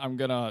consultant, I'm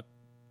going to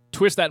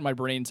twist that in my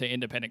brain and say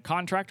independent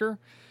contractor,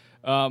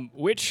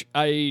 which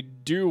I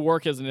do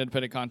work as an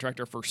independent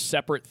contractor for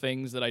separate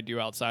things that I do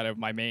outside of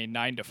my main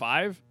 9 to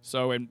 5.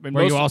 So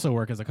where you also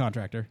work as a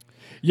contractor.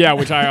 Yeah,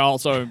 which I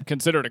also am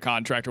considered a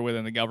contractor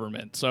within the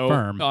government. So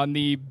firm. In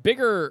the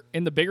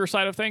bigger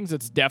side of things,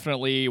 it's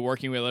definitely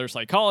working with other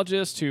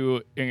psychologists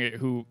who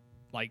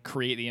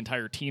create the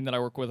entire team that I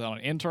work with on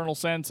an internal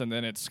sense, and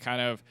then it's kind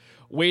of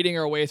wading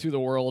our way through the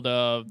world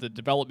of the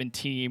development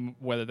team,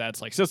 whether that's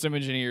system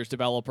engineers,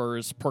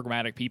 developers,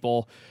 programmatic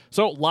people.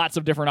 So lots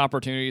of different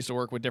opportunities to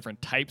work with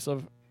different types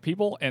of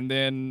people. And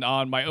then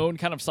on my own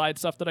kind of side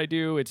stuff that I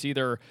do, it's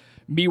either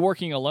me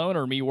working alone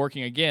or me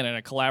working again in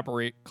a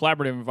collaborative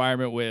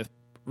environment with.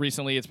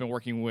 Recently, it's been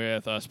working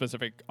with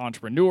specific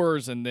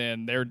entrepreneurs, and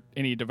then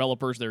any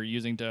developers they're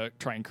using to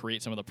try and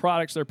create some of the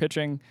products they're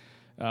pitching.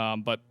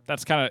 But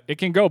that's it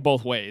can go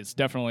both ways.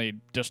 Definitely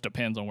just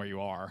depends on where you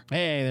are.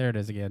 Hey, there it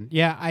is again.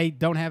 Yeah, I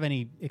don't have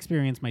any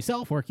experience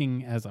myself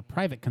working as a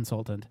private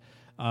consultant.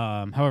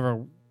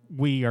 However,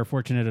 we are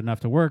fortunate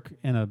enough to work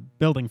in a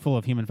building full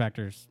of human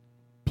factors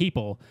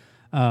people,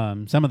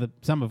 some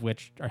of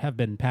which have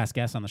been past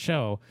guests on the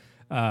show.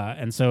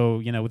 And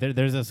so,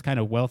 there's this kind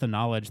of wealth of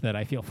knowledge that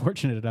I feel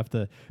fortunate enough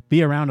to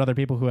be around other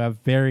people who have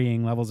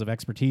varying levels of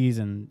expertise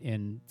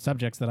in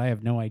subjects that I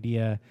have no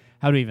idea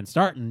how to even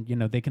start. And,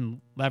 they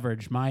can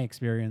leverage my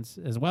experience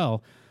as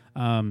well.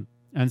 And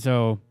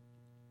so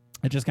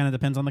it just kind of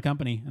depends on the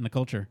company and the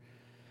culture.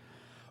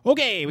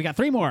 Okay, we got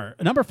 3 more.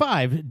 Number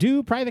 5,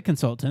 do private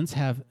consultants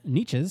have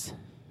niches,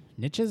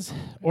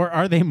 or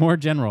are they more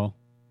general?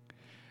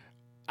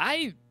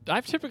 I've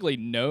typically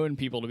known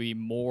people to be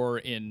more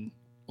in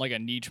a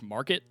niche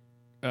market.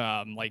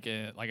 I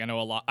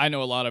know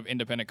a lot of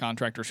independent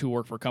contractors who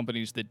work for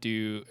companies that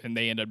do, and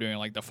they end up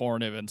doing the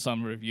formative and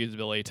summative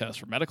usability tests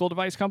for medical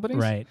device companies.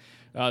 Right.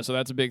 So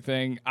that's a big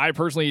thing. I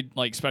personally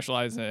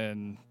specialize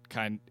in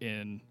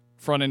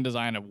front end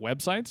design of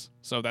websites.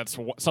 So that's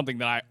something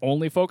that I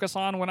only focus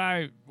on when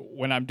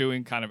I'm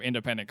doing kind of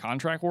independent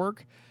contract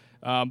work.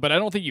 But I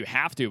don't think you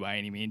have to by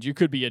any means. You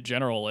could be a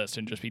generalist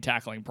and just be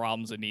tackling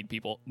problems that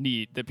people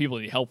need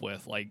help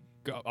with, like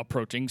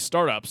approaching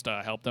startups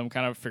to help them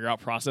kind of figure out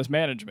process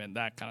management,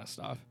 that kind of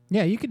stuff.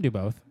 Yeah, you can do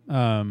both.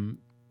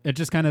 It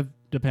just kind of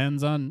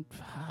depends on.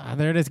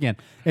 There it is again.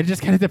 It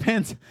just kind of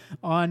depends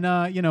on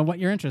what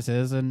your interest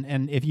is,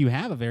 and if you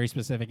have a very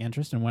specific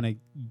interest and want to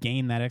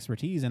gain that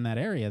expertise in that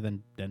area,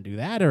 then do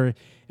that. Or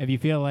if you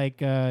feel like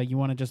you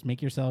want to just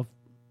make yourself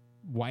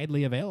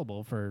widely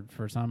available for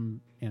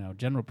some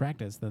general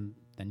practice, then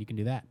you can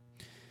do that.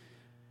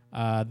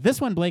 This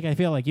one, Blake, I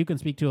feel like you can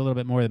speak to a little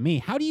bit more than me.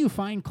 How do you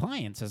find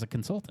clients as a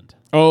consultant?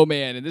 Oh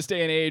man, in this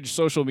day and age,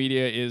 social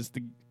media is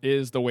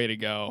the way to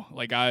go.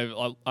 Like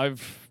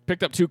I've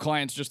picked up 2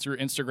 clients just through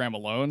Instagram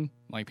alone.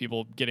 Like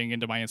people getting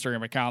into my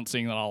Instagram account,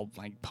 seeing that I'll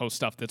like post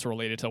stuff that's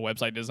related to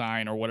website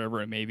design or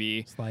whatever it may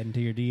be. Slide into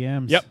your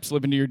DMs. Yep,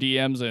 slip into your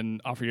DMs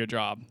and offer you a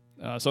job.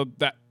 So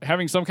that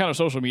having some kind of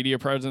social media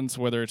presence,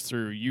 whether it's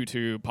through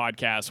YouTube,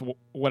 podcasts,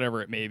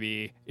 whatever it may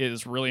be,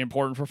 is really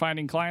important for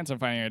finding clients and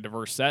finding a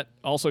diverse set.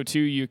 Also, too,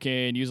 you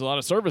can use a lot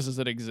of services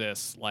that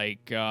exist,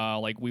 like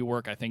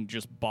WeWork. I think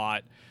just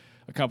bought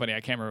a company. I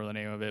can't remember the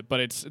name of it,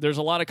 but there's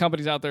a lot of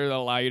companies out there that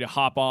allow you to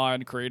hop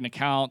on, create an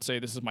account, say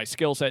this is my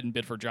skill set, and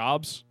bid for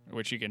jobs,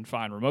 which you can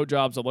find remote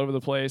jobs all over the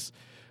place.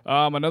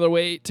 Another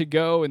way to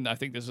go, and I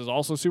think this is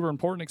also super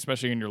important,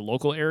 especially in your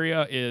local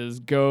area,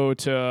 is go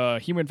to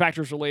human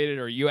factors related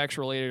or UX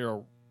related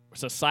or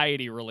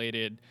society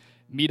related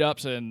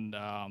meetups and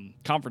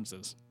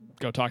conferences.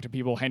 Go talk to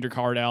people, hand your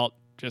card out,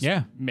 just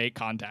make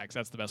contacts.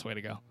 That's the best way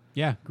to go.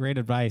 Yeah, great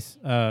advice.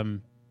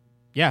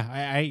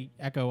 I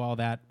echo all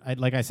that.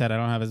 Like I said, I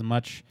don't have as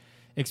much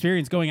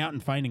experience going out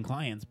and finding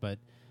clients, but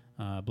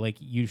Blake,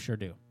 you sure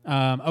do.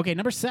 Okay,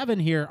 number 7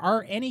 here.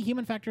 Are any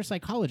human factor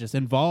psychologists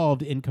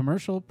involved in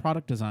commercial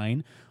product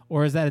design,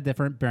 or is that a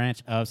different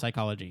branch of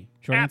psychology?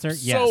 Short answer,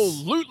 yes.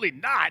 Absolutely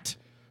not.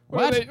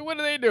 What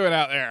are they doing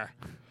out there?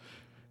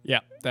 Yeah,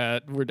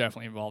 we're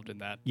definitely involved in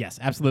that. Yes,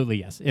 absolutely,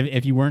 yes.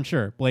 If you weren't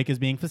sure, Blake is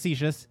being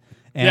facetious,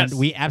 and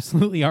we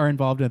absolutely are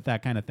involved with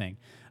that kind of thing.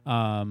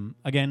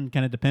 Again,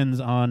 kind of depends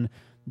on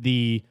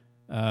the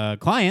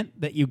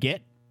client that you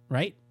get,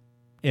 right?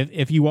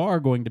 If you are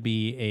going to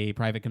be a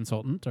private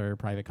consultant or a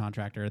private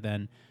contractor,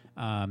 then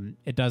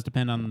it does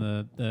depend on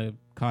the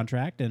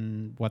contract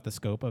and what the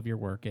scope of your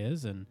work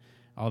is and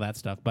all that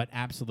stuff. But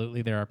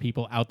absolutely, there are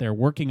people out there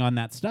working on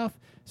that stuff.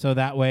 So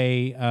that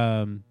way,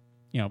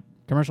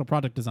 commercial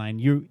product design,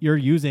 you're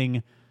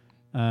using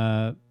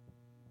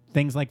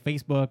things like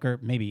Facebook, or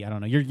maybe, I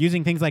don't know, you're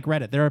using things like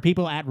Reddit. There are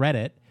people at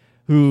Reddit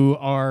who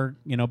are,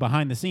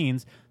 behind the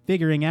scenes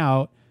figuring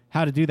out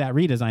how to do that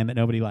redesign that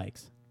nobody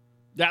likes.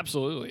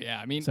 Absolutely, yeah.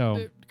 I mean,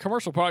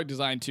 commercial product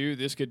design too.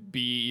 This could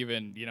be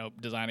even,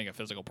 designing a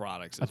physical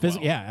product.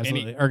 Yeah,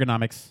 absolutely.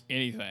 Ergonomics,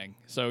 anything.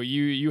 So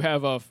you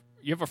have a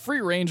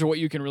free range of what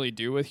you can really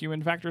do with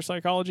human factor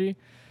psychology.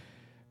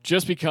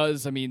 Just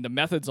because, the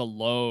methods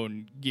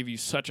alone give you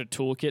such a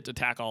toolkit to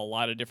tackle a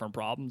lot of different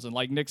problems. And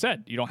like Nick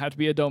said, you don't have to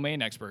be a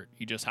domain expert.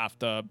 You just have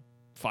to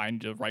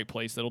find the right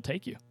place that'll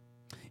take you.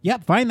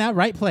 Yep, find that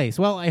right place.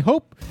 Well, I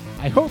hope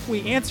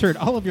we answered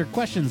all of your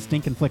questions,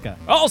 Stinkin' Flicka.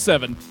 All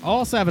 7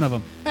 of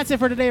them. That's it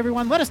for today,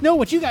 everyone. Let us know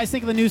what you guys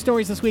think of the news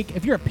stories this week.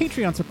 If you're a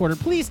Patreon supporter,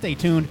 please stay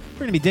tuned. We're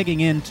going to be digging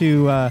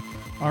into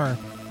our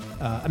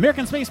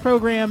American Space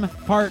Program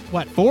Part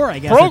 4, I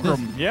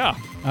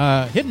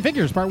guess. Hidden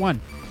Figures Part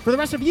 1. For the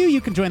rest of you,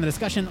 you can join the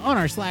discussion on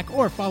our Slack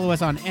or follow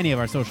us on any of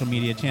our social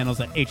media channels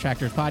at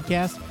H-Factors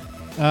Podcast.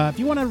 If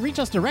you want to reach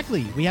us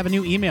directly, we have a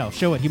new email,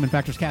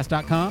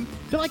 show@humanfactorscast.com.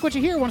 If you like what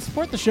you hear, want to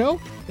support the show,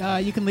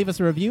 you can leave us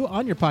a review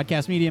on your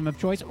podcast medium of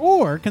choice,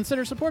 or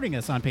consider supporting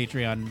us on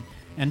Patreon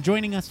and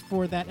joining us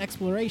for that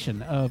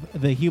exploration of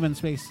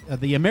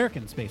the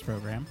American Space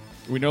Program.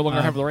 We no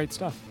longer have the right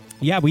stuff.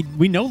 Yeah,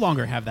 we no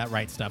longer have that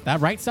right stuff.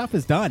 That right stuff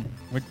is done.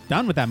 We're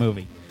done with that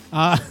movie.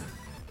 Support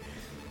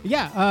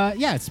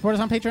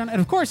us on Patreon.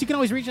 And, of course, you can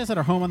always reach us at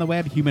our home on the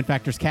web,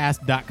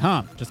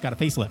 humanfactorscast.com. Just got a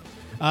facelift.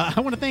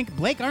 I want to thank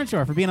Blake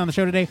Arnshaw for being on the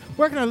show today.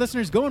 Where can our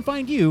listeners go and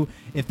find you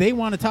if they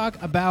want to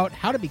talk about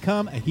how to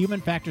become a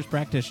human factors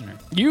practitioner?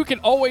 You can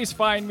always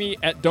find me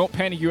at Don't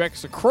Panic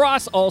UX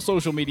across all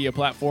social media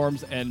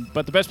platforms,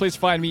 but the best place to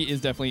find me is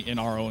definitely in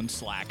our own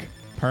Slack.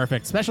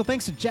 Perfect. Special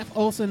thanks to Jeff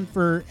Olson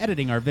for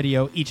editing our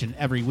video each and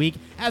every week.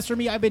 As for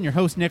me, I've been your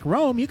host, Nick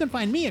Rome. You can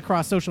find me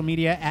across social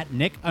media at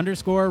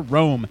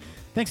Nick_Rome.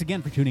 Thanks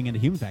again for tuning into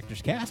Human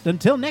Factors Cast.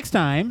 Until next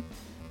time,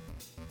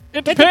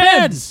 it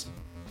depends.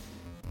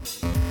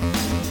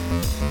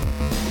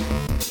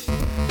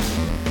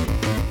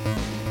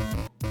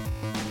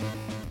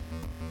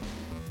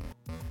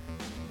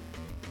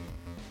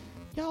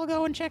 Y'all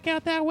go and check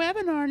out that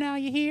webinar now,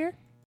 you hear?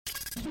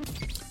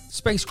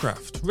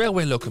 Spacecraft,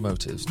 railway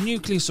locomotives,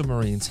 nuclear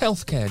submarines,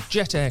 healthcare,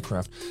 jet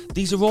aircraft,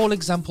 these are all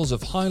examples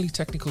of highly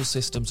technical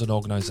systems and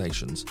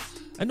organisations,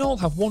 and all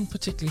have one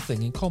particular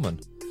thing in common.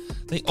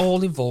 They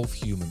all involve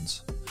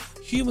humans.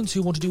 Humans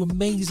who want to do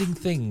amazing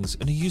things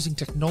and are using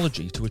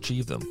technology to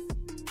achieve them.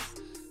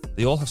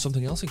 They all have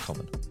something else in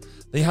common.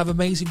 They have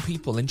amazing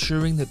people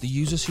ensuring that the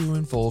users who are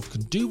involved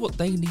can do what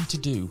they need to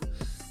do,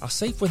 are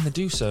safe when they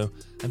do so,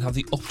 and have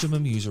the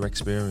optimum user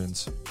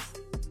experience.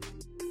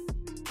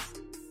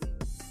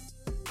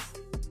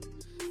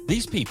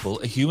 These people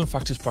are human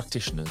factors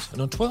practitioners,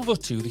 and on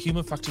 1202, the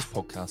Human Factors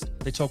podcast,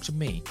 they talk to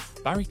me,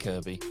 Barry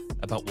Kirby,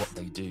 about what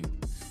they do,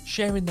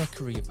 sharing their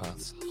career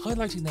paths,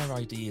 highlighting their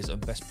ideas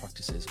and best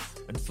practices,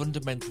 and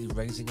fundamentally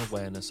raising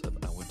awareness of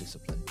our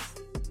discipline.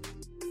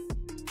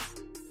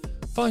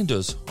 Find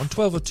us on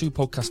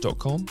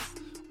 1202podcast.com,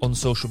 on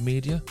social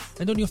media,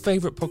 and on your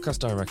favourite podcast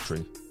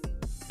directory,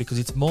 because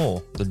it's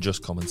more than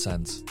just common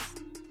sense.